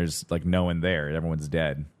wasteland, and there's like no one there. Everyone's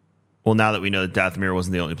dead. Well, now that we know that Dathomir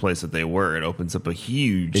wasn't the only place that they were, it opens up a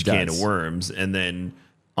huge can of worms. And then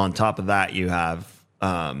on top of that, you have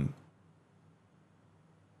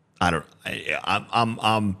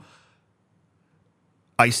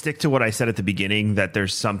I stick to what I said at the beginning, that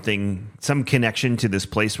there's some connection to this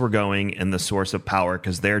place we're going and the source of power,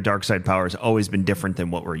 because their dark side power has always been different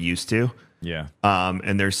than what we're used to. Yeah.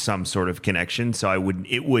 And there's some sort of connection. So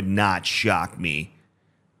it would not shock me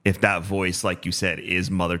if that voice, like you said,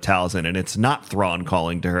 is Mother Talzin, and it's not Thrawn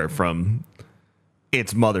calling to her from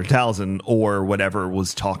it's Mother Talzin or whatever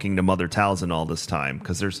was talking to Mother Talzin all this time.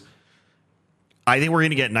 Because I think we're going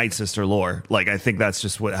to get Night Sister lore. Like, I think that's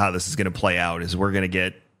just how this is going to play out, is we're going to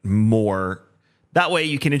get more. That way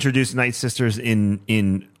you can introduce Night Sisters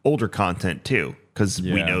in older content too, because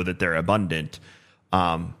we know that they're abundant.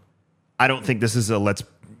 I don't think this is a let's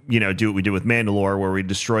do what we did with Mandalore, where we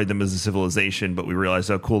destroyed them as a civilization, but we realized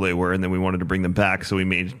how cool they were, and then we wanted to bring them back, so we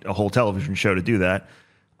made a whole television show to do that.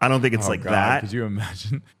 I don't think it's that. Could you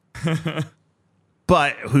imagine?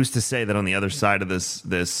 But who's to say that on the other side of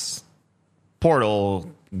this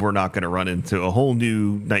portal, we're not going to run into a whole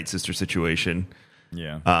new Night Sister situation?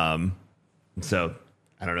 Yeah. So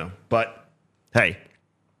I don't know, but hey,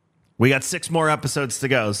 we got 6 more episodes to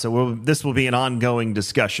go, so this will be an ongoing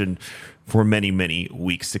discussion for many, many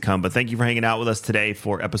weeks to come. But thank you for hanging out with us today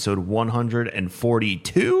for episode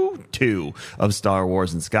 142 of Star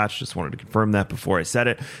Wars and Scotch. Just wanted to confirm that before I said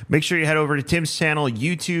it. Make sure you head over to Tim's channel,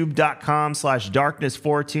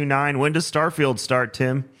 youtube.com/darkness429. When does Starfield start,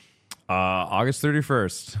 Tim? August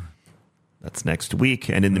 31st. That's next week.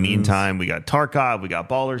 And in the meantime, we got Tarkov, we got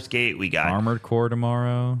Baldur's Gate, we got Armored Core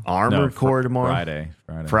tomorrow. Core tomorrow.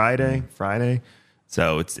 Friday.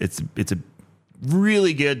 So it's a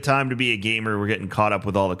really good time to be a gamer. We're getting caught up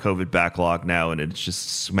with all the COVID backlog now, and it's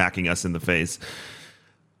just smacking us in the face.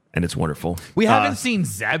 And it's wonderful. We haven't seen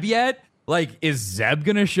Zeb yet. Like, is Zeb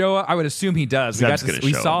gonna show up? I would assume he does. We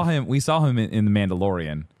saw him in The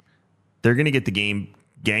Mandalorian. They're gonna get the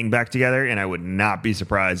gang back together, and I would not be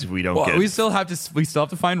surprised if we don't get. We still have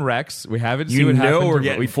to find Rex. We haven't seen what happens. We're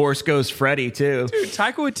getting Force Ghost Freddy too. Dude,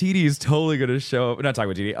 Taika Waititi is totally gonna show up. Not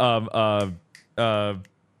Taika Waititi.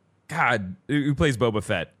 God, who plays Boba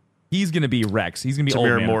Fett? He's gonna be Rex. He's gonna be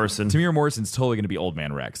Tamir old man. Morrison. Tamir Morrison's totally gonna be old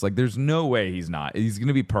man Rex. Like, there's no way he's not. He's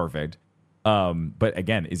gonna be perfect. But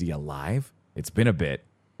again, is he alive? It's been a bit.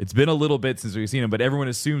 It's been a little bit since we've seen him, but everyone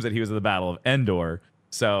assumes that he was at the Battle of Endor.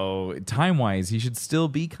 So time-wise, he should still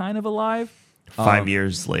be kind of alive. 5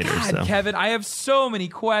 years later. God, so Kevin, I have so many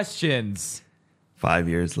questions. 5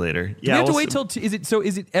 years later. Do we have to wait till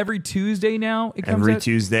is it every Tuesday now? It comes every out?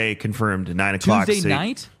 Tuesday, confirmed 9:00. Tuesday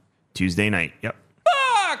night. Tuesday night. Yep.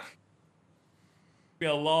 Fuck. Be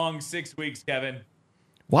a long 6 weeks, Kevin.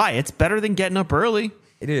 Why? It's better than getting up early.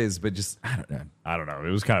 It is, but just I don't know.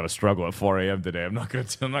 It was kind of a struggle at 4 a.m. today. I'm not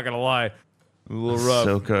gonna lie. A little rough.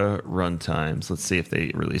 Ahsoka run times. Let's see if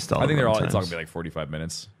they released all. I think they're all. It's all gonna be like 45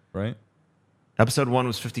 minutes, right? Episode 1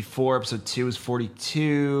 was 54. Episode 2 was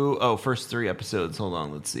 42. Oh, first 3 episodes. Hold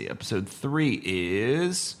on. Let's see. Episode 3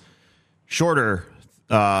 is shorter.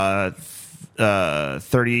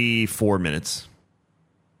 34 minutes.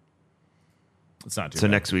 It's not too So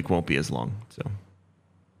bad. next week won't be as long. So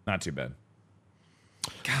Not too bad.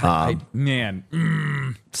 God,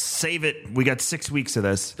 save it. We got 6 weeks of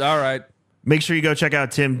this. All right. Make sure you go check out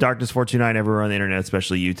Tim Darkness429 everywhere on the internet,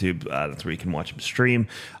 especially YouTube. That's where you can watch him stream.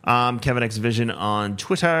 Kevin X Vision on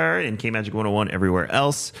Twitter and KMagic101 everywhere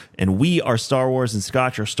else. And we are Star Wars and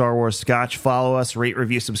Scotch, or Star Wars Scotch. Follow us, rate,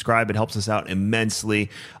 review, subscribe. It helps us out immensely.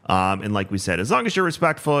 And like we said, as long as you're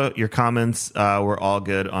respectful, your comments, we're all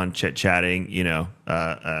good on chit-chatting. You know,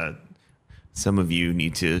 some of you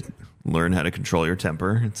need to learn how to control your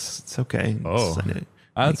temper. It's okay.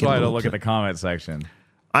 That's why I don't look at the comment section.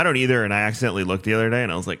 I don't either, and I accidentally looked the other day,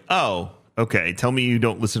 and I was like, oh, okay, tell me you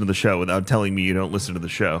don't listen to the show without telling me you don't listen to the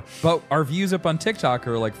show. But our views up on TikTok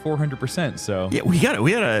are like 400%, so... Yeah, we had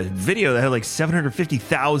a video that had like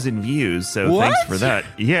 750,000 views, so thanks for that.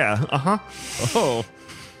 Yeah, Oh.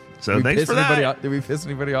 So thanks for that. Did we piss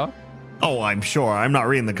anybody off? Oh, I'm sure. I'm not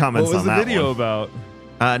reading the comments What was on the that video one. about?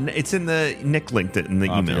 It's in the... Nick linked it in the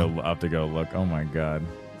email. I'll have to go look. Oh, my God.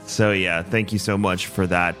 So, yeah, thank you so much for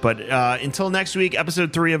that. But until next week,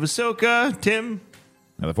 episode 3 of Ahsoka, Tim...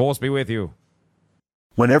 May the Force be with you.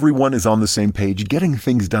 When everyone is on the same page, getting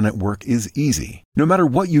things done at work is easy. No matter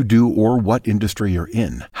what you do or what industry you're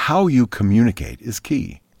in, how you communicate is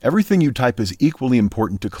key. Everything you type is equally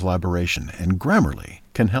important to collaboration, and Grammarly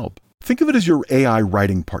can help. Think of it as your AI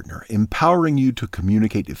writing partner, empowering you to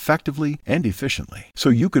communicate effectively and efficiently, so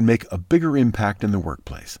you can make a bigger impact in the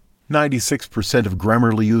workplace. 96% of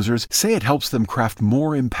Grammarly users say it helps them craft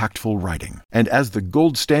more impactful writing. And as the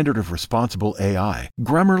gold standard of responsible AI,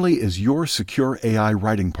 Grammarly is your secure AI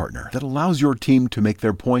writing partner that allows your team to make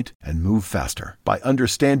their point and move faster. By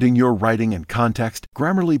understanding your writing and context,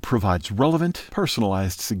 Grammarly provides relevant,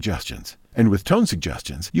 personalized suggestions. And with tone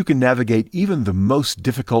suggestions, you can navigate even the most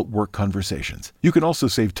difficult work conversations. You can also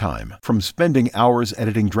save time, from spending hours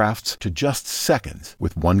editing drafts to just seconds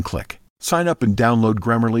with one click. Sign up and download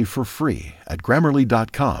Grammarly for free at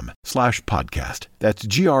Grammarly.com/podcast. That's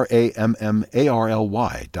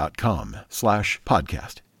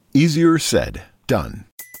GRAMMARLY.com/podcast. Easier said, done.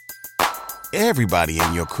 Everybody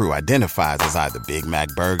in your crew identifies as either Big Mac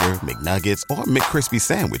Burger, McNuggets, or McCrispy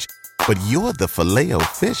Sandwich. But you're the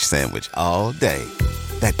Filet-O-Fish Sandwich all day.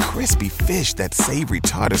 That crispy fish, that savory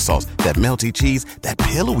tartar sauce, that melty cheese, that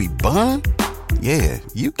pillowy bun. Yeah,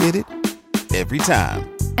 you get it. Every time.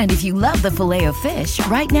 And if you love the Filet-O-Fish,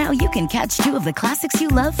 right now you can catch 2 of the classics you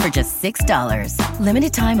love for just $6.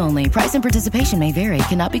 Limited time only. Price and participation may vary.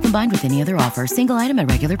 Cannot be combined with any other offer. Single item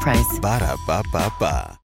at regular price. Ba-da-ba-ba-ba.